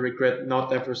I'm going to regret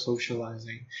not ever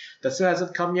socializing. That still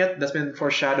hasn't come yet. That's been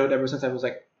foreshadowed ever since I was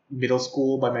like middle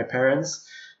school by my parents.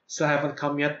 Still haven't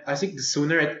come yet. I think the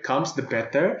sooner it comes, the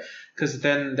better, because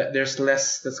then there's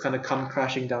less that's gonna come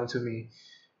crashing down to me.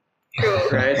 True.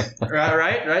 Right?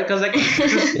 Right? Because like.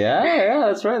 Yeah,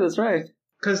 that's right.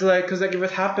 Cause like if it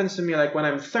happens to me like when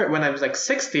I'm when I'm like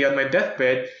 60 on my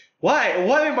deathbed, what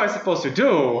am I supposed to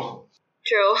do?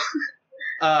 True.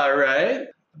 Right.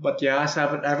 But yeah, I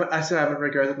still haven't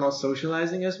regretted not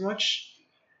socializing as much.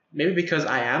 Maybe because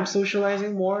I am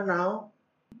socializing more now.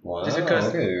 Wow. Just because-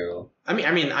 okay.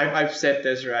 I mean, I've said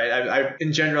this right. I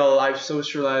in general I've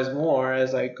socialized more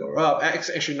as I grow up.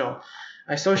 Actually, no,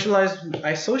 I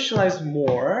socialize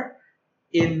more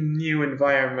in new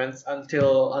environments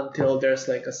until there's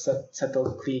like a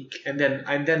settled clique, and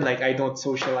then like I don't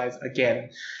socialize again,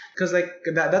 because like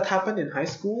that happened in high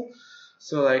school.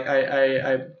 So like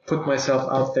I put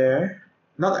myself out there.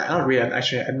 Not really.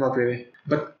 Actually, I'm not really.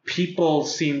 But people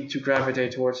seem to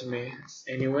gravitate towards me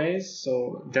anyways.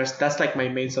 So that's like my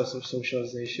main source of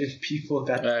socialization. People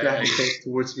that gravitate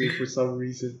towards me for some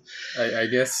reason. I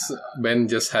guess Ben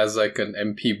just has like an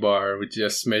MP bar which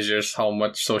just measures how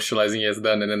much socializing he has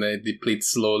done, and then it depletes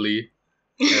slowly.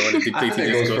 And when it depletes, It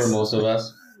it goes just for goes. most of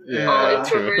us. Yeah, All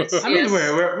true. introverts. I mean, yes.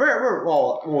 we're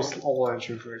all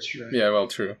introverts, right? Yeah, well,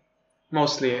 true.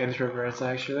 Mostly introverts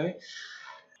actually.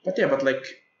 But again,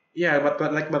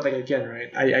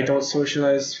 right? I don't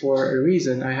socialize for a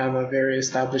reason. I have a very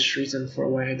established reason for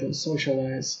why I don't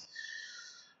socialize.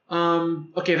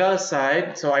 Okay, that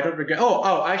aside, so I don't regret.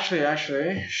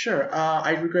 Actually, sure.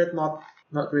 I regret not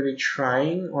really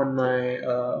trying on my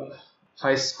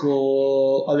high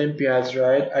school Olympiads,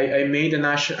 right? I made a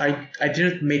national. I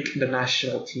didn't make the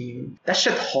national team. That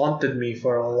shit haunted me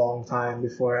for a long time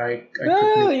before I could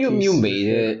make You peace with made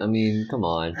it. I mean, come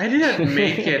on. I didn't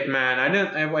make it, man.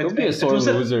 Don't be a sore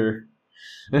loser.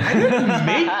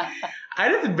 I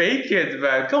didn't make it,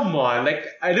 man. Come on, like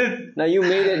I didn't. Now you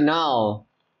made it now.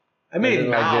 I made As it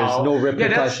in, like, now. there's no Yeah,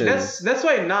 repercussions. that's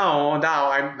why now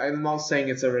I'm not saying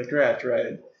it's a regret,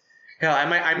 right? Hell, I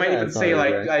might Yeah, even it's not say a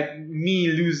like regret. me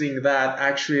losing that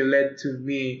actually led to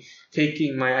me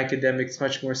taking my academics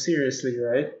much more seriously,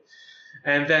 right?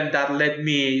 And then that led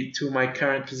me to my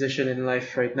current position in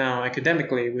life right now,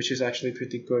 academically, which is actually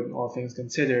pretty good, all things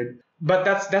considered. But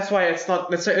that's why it's not.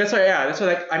 That's why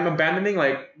like I'm abandoning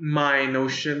like my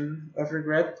notion of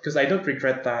regret, because I don't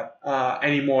regret that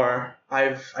anymore.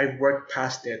 I've worked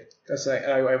past it.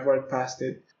 I've worked past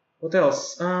it. What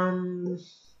else?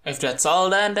 If that's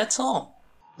all, then that's all.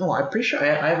 No, I'm pretty sure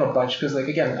I have a bunch, because like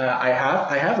again, I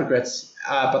have regrets,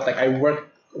 but like I work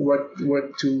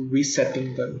to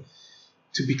resetting them,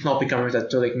 to not become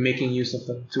regret, to like making use of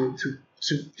them, to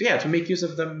make use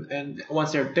of them, and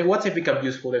once they become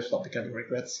useful, they stop becoming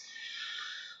regrets.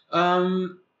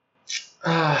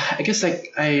 I guess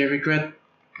like I regret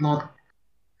not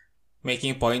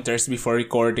Making pointers before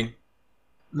recording.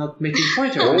 making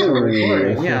pointers before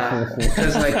recording, yeah,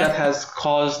 because like that has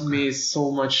caused me so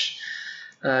much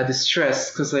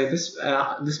distress, because like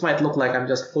this might look like I'm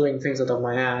just pulling things out of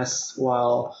my ass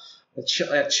while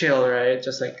chill, right?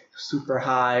 Just like super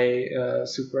high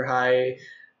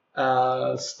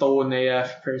stone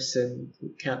AF person who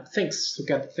can't think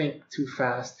too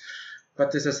fast.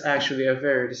 But this is actually a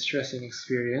very distressing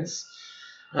experience.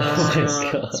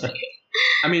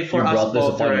 I mean, for You us brought this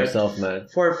both, upon right? yourself, man.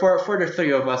 For the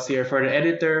three of us here, for the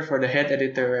editor, for the head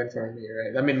editor, and for me,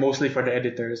 right? I mean, mostly for the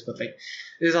editors, but like,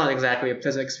 this is not exactly a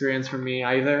pleasant experience for me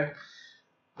either.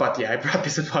 But yeah, I brought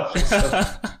this upon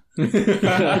myself.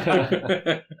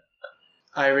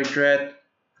 I regret.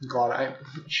 God, I'm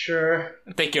sure.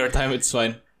 Take your time, it's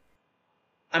fine.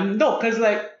 Because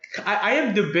like I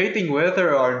am debating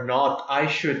whether or not I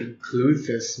should include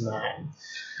this, man.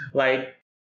 Like,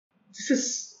 this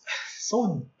is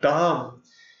so dumb.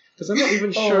 Because I'm not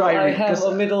even sure I have because-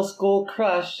 a middle school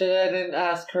crush and I didn't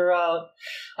ask her out.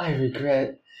 I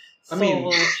regret so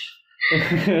much.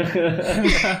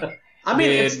 I mean,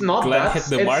 Did it's not Glenn that. hit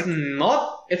the mark?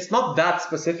 It's not that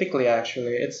specifically.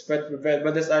 Actually,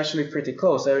 but it's actually pretty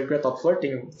close. I regret not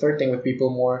flirting with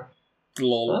people more.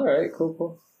 Lol. Alright,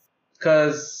 cool.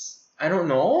 Cause I don't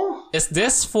know. Is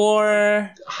this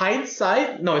for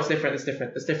Hindsight? No, it's different.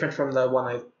 It's different from the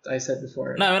one I said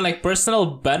before. no, I mean like personal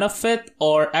benefit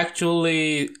or actual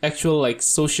like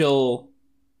social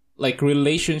like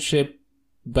relationship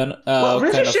Well,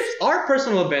 relationships are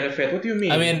personal benefit. What do you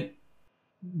mean? I mean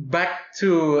back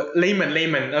to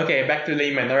layman. Okay, back to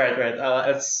layman. All right.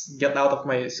 Let's get out of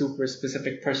my super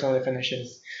specific personal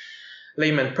definitions.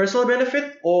 Layman, personal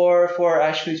benefit or for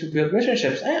actually to build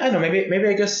relationships? I know. Maybe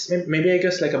I guess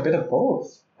like a bit of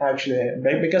both. Actually,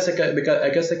 because I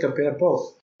guess like a bit of both.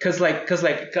 Cause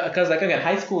again,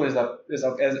 high school is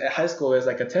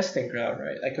like a testing ground,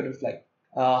 right? I could have like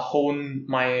honed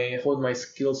my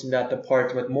skills in that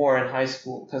department more in high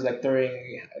school. Cause like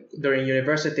during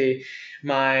university,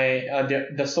 my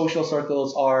the social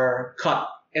circles are cut.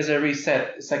 Is a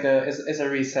reset. It's like a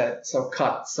reset. So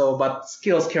cut. So but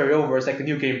skills carry over. It's like a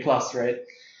new game plus, right?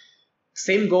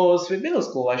 Same goes with middle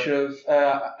school. I should have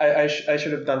I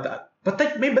should have done that. But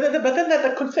then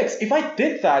that conflicts. If I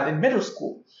did that in middle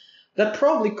school, that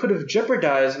probably could have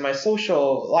jeopardized my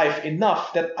social life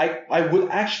enough that I would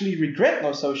actually regret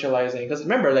not socializing. Because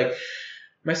remember, like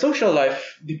my social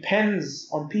life depends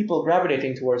on people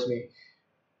gravitating towards me.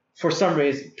 For some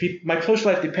reason, my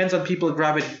social life depends on people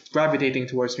gravitating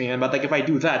towards me. But like if I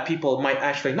do that, people might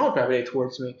actually not gravitate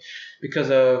towards me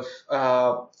because of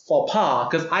faux pas.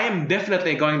 Because I am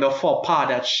definitely going to faux pas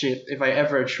that shit if I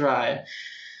ever try.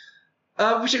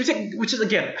 Which is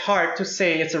again hard to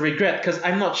say it's a regret because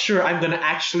I'm not sure I'm gonna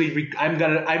actually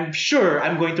I'm sure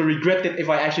I'm going to regret it if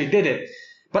I actually did it,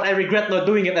 but I regret not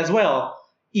doing it as well.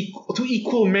 To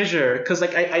equal measure, because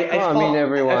like I mean,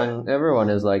 everyone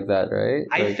is like that, right?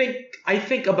 I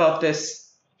think about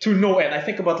this to no end. I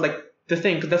think about like the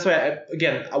thing. That's why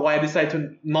why I decided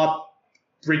to not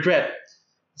regret.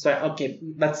 So okay,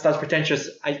 that's pretentious.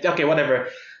 Okay, whatever.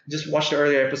 Just watch the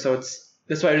earlier episodes.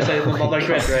 That's why I decided to not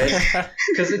regret, right?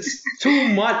 Because it's too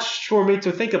much for me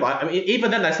to think about. I mean,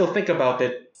 even then, I still think about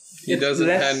it. He doesn't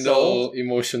handle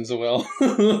emotions well.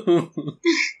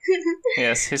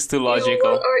 yes, he's too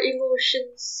logical. What are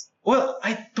emotions? Well,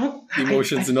 I don't.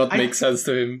 Emotions do not make sense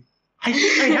to him. I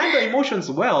think I handle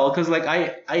emotions well because, like,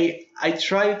 I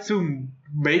try to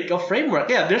make a framework.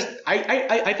 Yeah,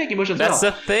 I think emotions. That's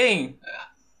well. the thing.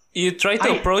 You try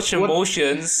to approach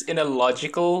emotions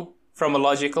from a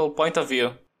logical point of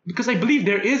view. Because I believe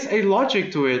there is a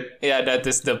logic to it. Yeah, that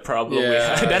is the problem we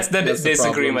Yeah, have. That's the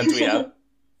disagreement we have.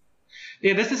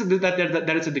 Yeah, that is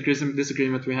a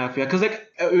disagreement we have. Yeah, because like,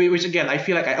 which again, I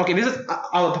feel like this is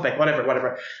out of topic.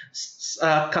 Whatever.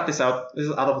 Cut this out. This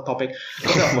is out of the topic.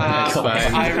 So,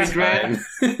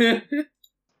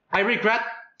 I regret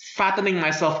fattening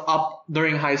myself up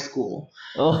during high school.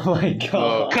 Oh my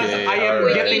god! Because I am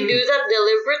Wait, getting. you do that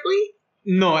deliberately?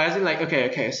 No, as in like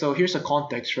okay. So here's the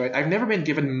context, right? I've never been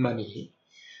given money.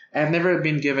 I've never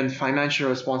been given financial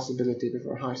responsibility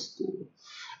before high school,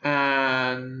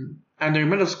 and during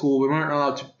middle school we weren't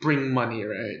allowed to bring money,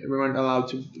 right? We weren't allowed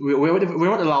to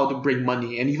bring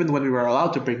money, and even when we were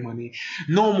allowed to bring money,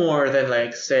 no more than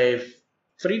like say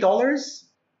 $3.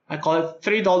 I call it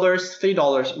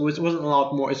 $3, which wasn't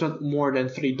allowed more. It's not more than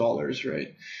 $3,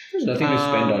 right? There's nothing to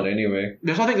spend on anyway.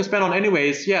 There's nothing to spend on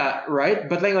anyways, yeah, right?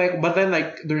 But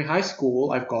then during high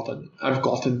school, I've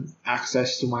gotten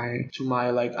access to my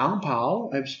like ang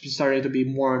pao. I've started to be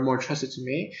more and more trusted to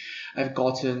me. I've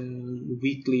gotten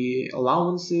weekly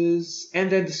allowances, and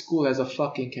then the school has a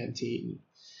fucking canteen.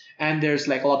 And there's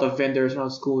like a lot of vendors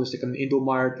around school. There's like an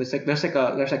Indomart.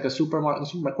 There's like a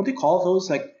supermarket. What do you call those?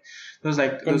 Like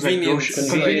convenience stores. There's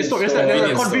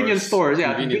convenience stores.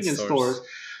 Yeah, convenience stores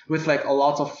with like a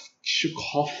lot of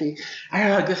coffee.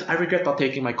 I guess I regret not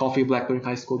taking my coffee black during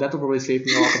high school. That would probably save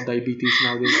me a lot of diabetes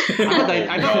nowadays.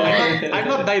 I'm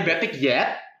not diabetic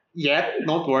yet.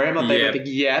 Don't worry, I'm not diabetic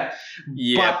yet.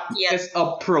 But it's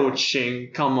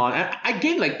approaching. Come on, I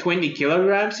gained like 20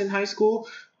 kilograms in high school.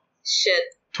 Shit.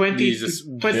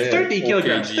 30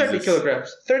 kilograms. 30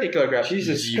 kilograms.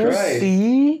 Jesus Christ.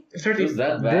 30 Was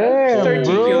that bad? 30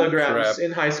 bro. kilograms Crap.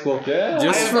 in high school. Yeah.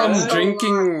 Just from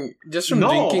drinking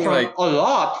like a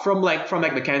lot from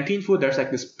the canteen food. There's like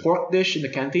this pork dish in the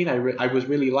canteen. I was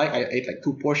really I ate like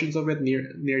 2 portions of it near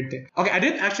the. Okay, I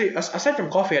didn't actually aside from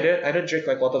coffee. I didn't drink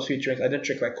like a lot of sweet drinks. I didn't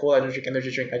drink like cola. I didn't drink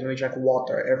energy drink. I only drank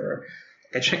water ever.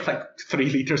 I drank like 3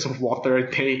 liters of water a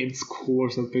day in school or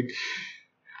something.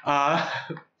 And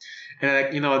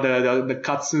like, you know, the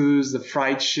katsus, the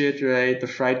fried shit, right? The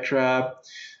fried crab.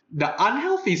 The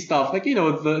unhealthy stuff, like, you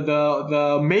know,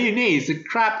 the mayonnaise, the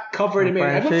crab covered in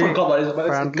mayonnaise. I forgot what it is, but it's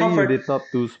Apparently, covered you did not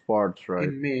do sports, right?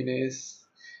 in mayonnaise.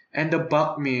 And the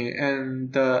bak mi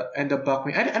and the bak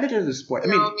mi. I didn't do sport.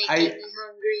 Y'all making me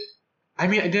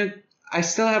hungry. I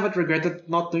still haven't regretted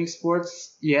not doing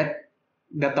sports yet.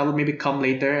 That'll maybe come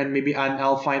later, and maybe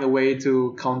I'll find a way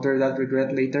to counter that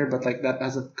regret later. But like that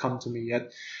hasn't come to me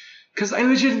yet, because I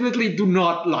legitimately do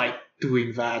not like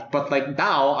doing that. But like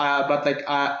now,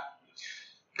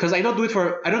 because I don't do it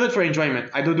for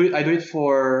enjoyment. I do it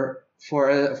for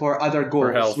other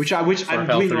goals, health. which I'm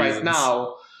health doing right reasons.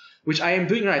 now. Which I am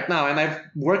doing right now, and I've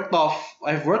worked off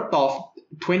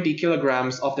 20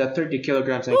 kilograms of the 30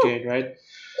 kilograms I gained, right?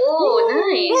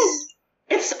 Oh, nice.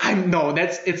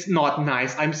 It's not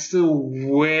nice. I'm still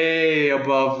way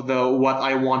above what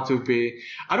I want to be.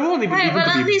 I don't want to Right, even but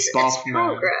to at be least buff, it's man.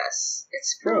 progress.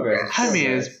 It's progress. I mean,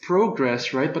 it's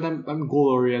progress, right? But I'm goal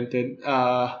oriented.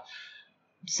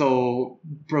 So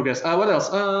progress. What else?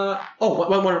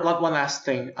 One last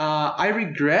thing. I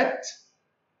regret.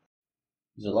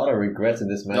 There's a lot of regrets in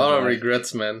this A man. lot of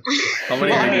regrets, man. How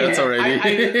many Well, I mean, regrets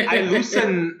already?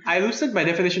 I loosened my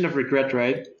definition of regret,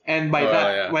 right? And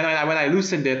by when I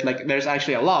loosened it, like there's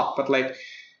actually a lot, but like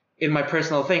in my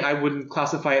personal thing, I wouldn't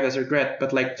classify it as regret,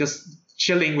 but like just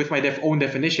chilling with my own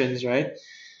definitions, right?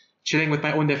 Chilling with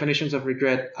my own definitions of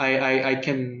regret, I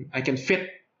can fit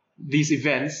these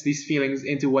events, these feelings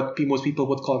into what most people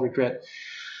would call regret.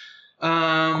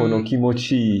 Kono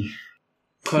kimochi.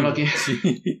 Kono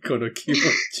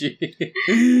kimochi.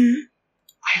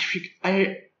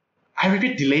 I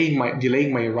regret delaying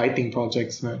my writing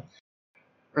projects, man.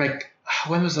 Like,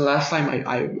 when was the last time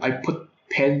I put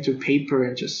pen to paper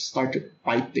and just started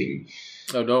writing?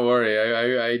 Oh, don't worry.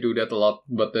 I do that a lot,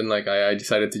 but then like I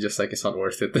decided to just like it's not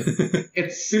worth it.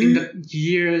 It's in the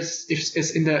years.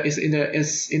 It's in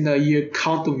the year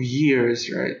count of years,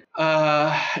 right?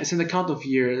 It's in the count of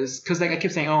years, because like I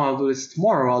keep saying, oh, I'll do this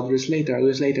tomorrow, I'll do this later, I'll do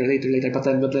this later, but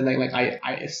then like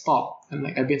I stopped, and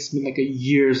like it's been like a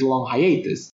years long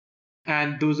hiatus.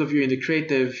 And those of you in the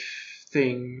creative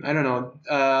thing, I don't know.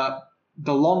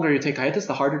 The longer you take hiatus,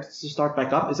 the harder it is to start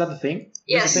back up. Is that the thing?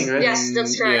 Yes, That's the thing, right? yes,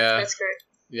 that's correct. Yeah. That's correct.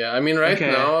 Yeah, I mean, right Okay.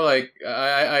 now, like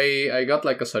I got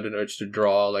like a sudden urge to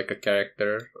draw like a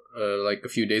character, like a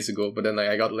few days ago. But then like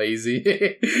I got lazy.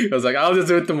 I was like, I'll just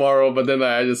do it tomorrow. But then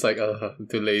I just like, I'm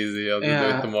too lazy. I'll just do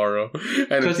Yeah. it tomorrow,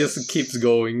 and it 'Cause- just keeps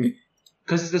going.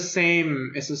 Because it's the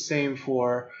same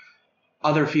for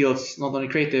other fields, not only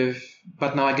creative.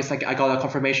 But now I guess like I got a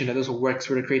confirmation that this works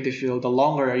for the creative field. The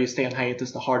longer you stay on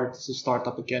hiatus, the harder it is to start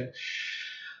up again.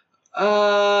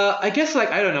 I guess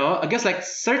like I don't know. I guess like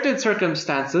certain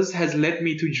circumstances has led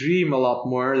me to dream a lot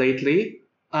more lately.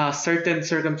 Certain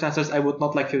circumstances I would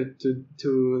not like to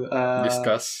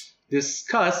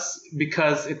discuss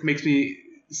because it makes me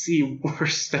see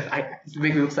worse than it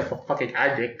makes me look like a fucking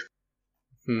addict.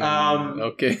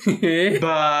 Okay.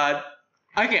 But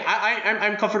okay,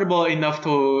 I'm comfortable enough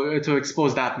to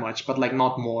expose that much, but like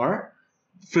not more.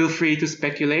 Feel free to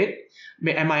speculate.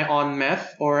 Am I on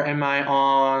meth, or am I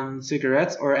on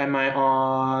cigarettes, or am I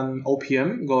on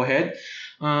opium? Go ahead.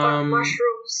 Or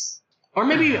mushrooms. Or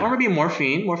maybe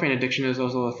morphine. Morphine addiction is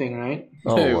also a thing, right?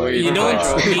 Oh, Hey, boy. wait. You don't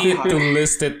Right. need to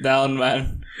list it down,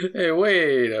 man. Hey,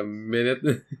 wait a minute.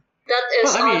 That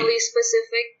is Well, I mean- oddly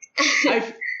specific.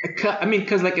 I mean,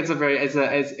 because like it's a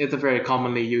very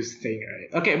commonly used thing, right?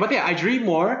 Okay, but yeah, I dream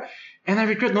more, and I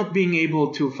regret not being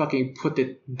able to fucking put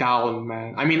it down,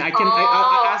 man. I mean, I can.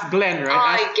 I asked Glenn,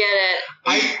 right? I get it.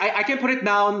 I can put it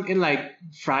down in like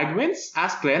fragments.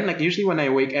 Ask Glenn. Like usually when I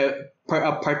wake up,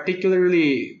 a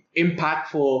particularly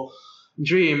impactful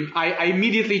dream, I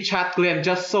immediately chat Glenn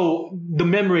just so the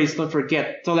memories don't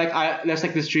forget. So like there's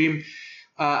like this dream.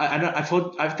 I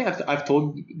think I've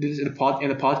told this in the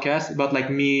podcast about like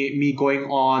me going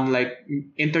on like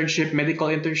medical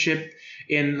internship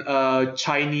in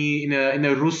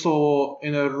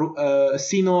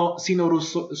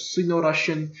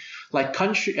Sino-Russian like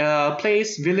country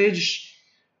place village.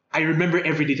 I remember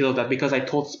every detail of that because I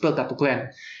spilled that to Glenn.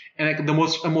 And like the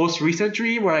most recent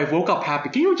dream where I woke up happy.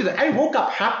 Can you imagine that? I woke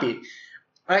up happy.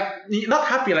 Like not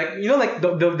happy, like you know, like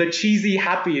the cheesy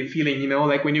happy feeling, you know,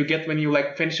 like when you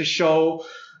like finish a show,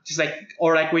 just like,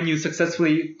 or like when you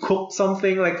successfully cook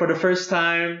something like for the first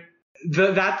time.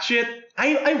 That shit,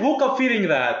 I woke up feeling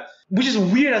that, which is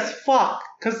weird as fuck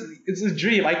because it's a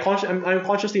dream. I'm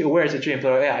consciously aware it's a dream.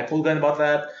 So yeah, I told Glenn about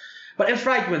that. but in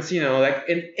fragments, like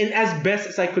in as best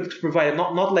as I could provide,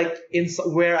 not like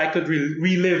where I could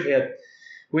relive it,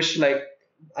 which like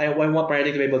I want my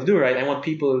writing to be able to do, right? I want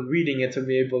people reading it to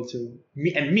be able to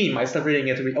me myself reading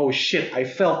it to be, oh shit, I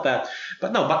felt that,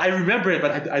 but I remember it,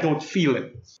 but I don't feel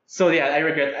it. So yeah, I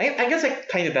regret. I guess like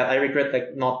kind of that. I regret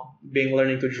like not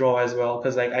learning to draw as well,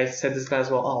 because like I said this time as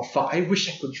well. Oh fuck, I wish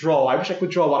I could draw. I wish I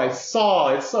could draw what I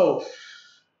saw. It's so.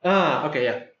 Okay,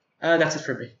 yeah. That's it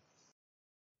for me.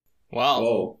 Wow.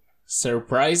 Whoa.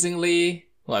 Surprisingly,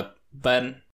 what,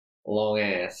 Ben? Long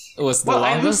ass. It was the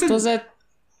longest, was it?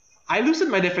 I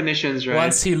loosened my definitions, right?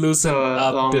 Once he loosened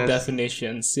up the longest.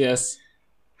 definitions, yes.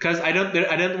 Because I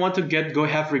don't want to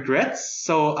have regrets,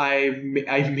 so I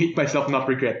made myself not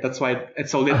regret. That's why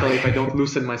it's so little if I don't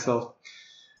loosen myself.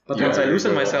 But once I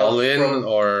loosen myself, all in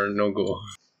or no go.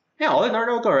 Yeah, all in or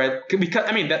no go, right? Because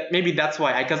I mean maybe that's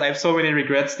why. Because I have so many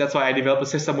regrets. That's why I developed a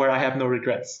system where I have no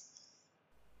regrets.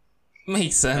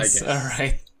 Makes sense. All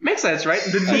right. Makes sense, right?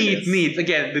 The need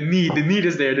again. The need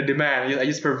is there. The demand. I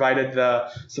just provided the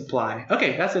supply.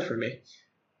 Okay, that's it for me.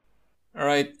 All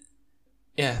right.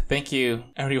 Yeah, thank you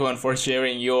everyone for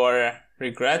sharing your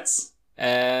regrets,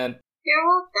 and You're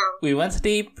welcome. we went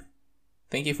deep.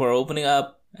 Thank you for opening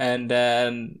up, and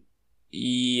then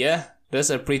yeah, that's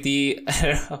a pretty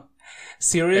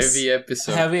serious,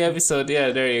 Heavy episode.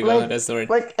 Yeah, there you go. That's the word.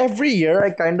 Like every year,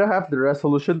 I kind of have the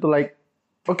resolution to like,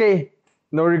 okay,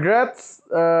 no regrets,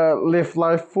 live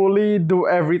life fully, do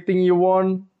everything you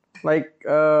want. Like,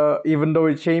 even though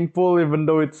it's shameful, even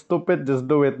though it's stupid, just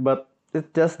do it. But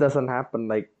it just doesn't happen.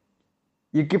 Like,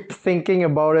 you keep thinking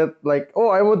about it, like, oh,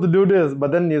 I want to do this,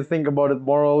 but then you think about it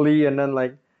morally, and then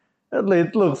like,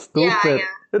 it looks stupid. Yeah.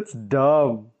 It's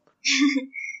dumb.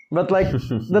 But like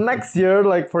the next year,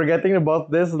 like forgetting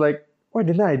about this, like, why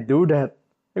didn't I do that?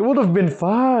 It would have been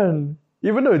fun.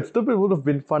 Even though it's stupid, it would have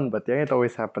been fun. But yeah, it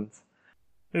always happens.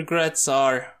 Regrets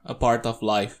are a part of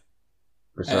life.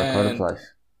 It's not part of And life.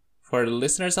 for the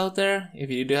listeners out there, if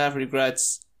you do have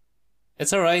regrets,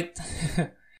 it's alright.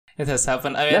 It has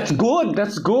happened. I mean,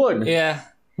 That's good. yeah.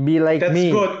 Be like That's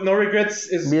me. good. No regrets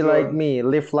is Be good. like me.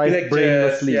 Live life Be like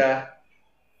brainlessly. yeah.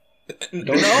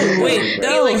 No, wait, Be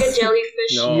no. like a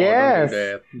jellyfish. No, Yes. don't do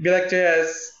that. Be like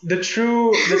JS. The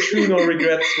true no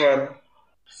regrets one.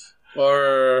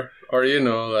 Or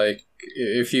like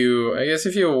if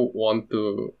you want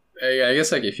to, I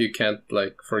guess like if you can't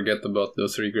like forget about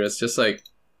those regrets, just like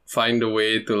find a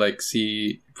way to like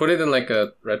put it in like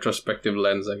a retrospective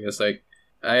lens. I guess like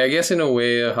I guess in a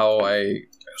way how I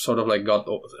sort of like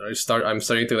I'm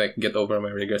starting to like get over my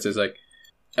regrets is like,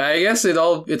 I guess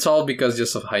it's all because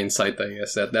just of hindsight. I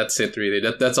guess that's it really.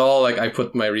 That's all. Like I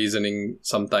put my reasoning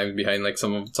sometimes behind like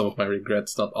some of my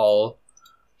regrets, not all.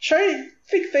 Try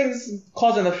think things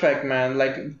cause and effect, man.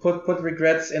 Like put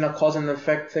regrets in a cause and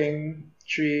effect thing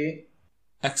tree.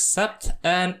 Accept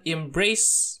and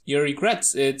embrace your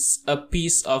regrets. It's a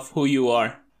piece of who you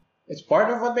are. It's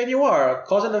part of what made you are.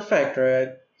 Cause and effect, right?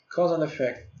 Cause and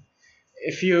effect.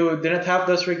 If you didn't have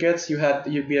those regrets,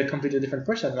 you'd be a completely different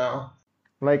person now.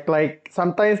 Like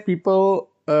sometimes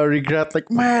people regret, like,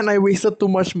 man, I wasted too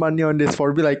much money on this.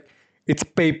 For be like, it's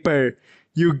paper.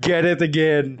 You get it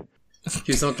again.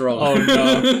 He's not wrong. Oh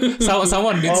no!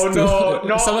 Someone needs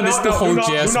to hold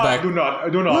JS back. Do not.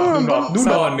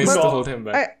 Someone needs to hold him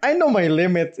back. I know my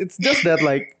limits. It's just that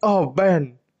like, oh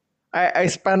man, I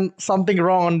spent something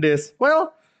wrong on this.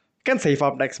 Well, can save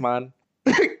up next month.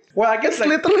 Well, I guess It's like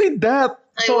literally that.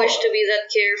 I wish to be that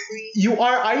carefree.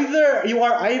 you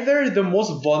are either the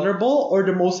most vulnerable or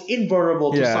the most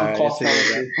invulnerable to some cost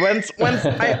fallacy. When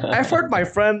I've heard my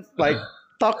friend like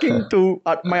talking to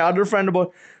my other friend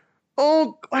about,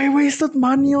 oh, I wasted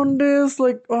money on this.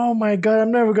 Like, oh my god,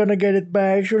 I'm never gonna get it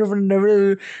back. Should have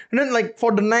never. And then like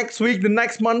for the next week, the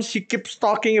next month, she keeps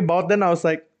talking about. Then I was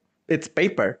like, it's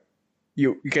paper.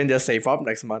 You can just save up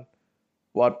next month.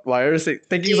 What? Why are you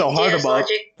thinking so hard Yes, about?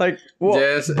 logic. Like,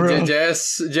 what, bro?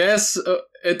 Jess.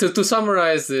 To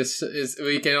summarize this, is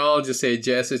we can all just say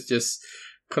Jess is just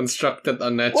constructed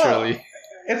unnaturally.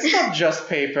 It's not just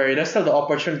paper. There's still the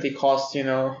opportunity cost, you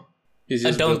know. He's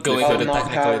And just don't go built into the not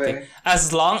technical having- thing.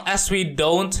 As long as we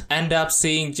don't end up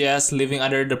seeing Jess living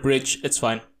under the bridge, it's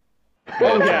fine.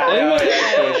 Oh yeah.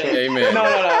 Sure. Amen.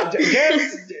 No.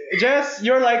 Jess,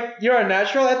 you're a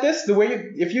natural at this. The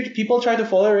way people try to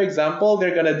follow your example,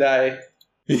 they're gonna die.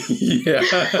 Yeah.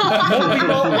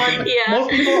 Most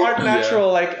people aren't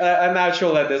natural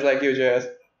unnatural at this like you, Jess.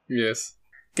 Yes.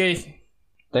 Okay.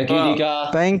 Thank you, Wow.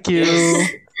 Dika. Thank you.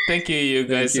 Thank you, you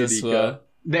guys, you, as Dika. well.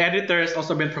 The editor has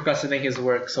also been procrastinating his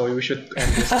work, so we should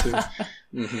end this too.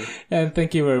 And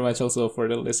thank you very much also for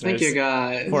the listeners. Thank you,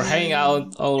 guys. For hanging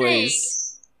out always.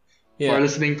 Thanks. Yeah. for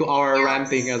listening to our Yes.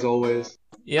 ranting as always.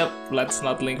 Yep, let's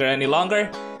not linger any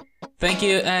longer. Thank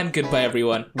you and goodbye,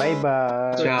 everyone. Bye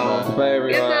bye. Ciao. Bye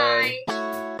everyone. Goodbye.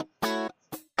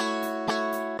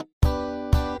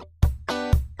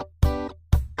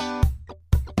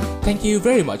 Thank you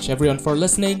very much, everyone, for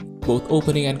listening. Both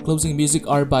opening and closing music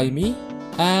are by me.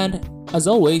 And as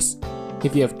always,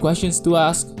 if you have questions to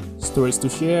ask, stories to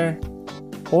share,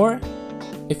 or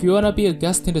if you want to be a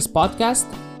guest in this podcast,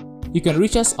 you can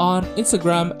reach us on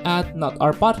Instagram at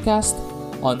NotOurPodcast,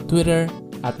 on Twitter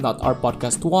at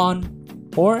NotOurPodcast1,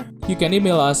 or you can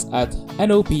email us at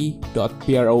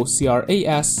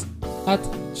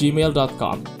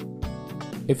nop.procras@gmail.com.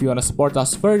 If you want to support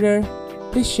us further,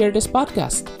 please share this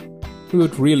podcast. We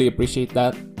would really appreciate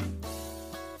that.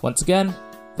 Once again,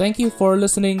 thank you for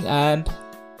listening and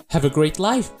have a great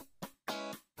life.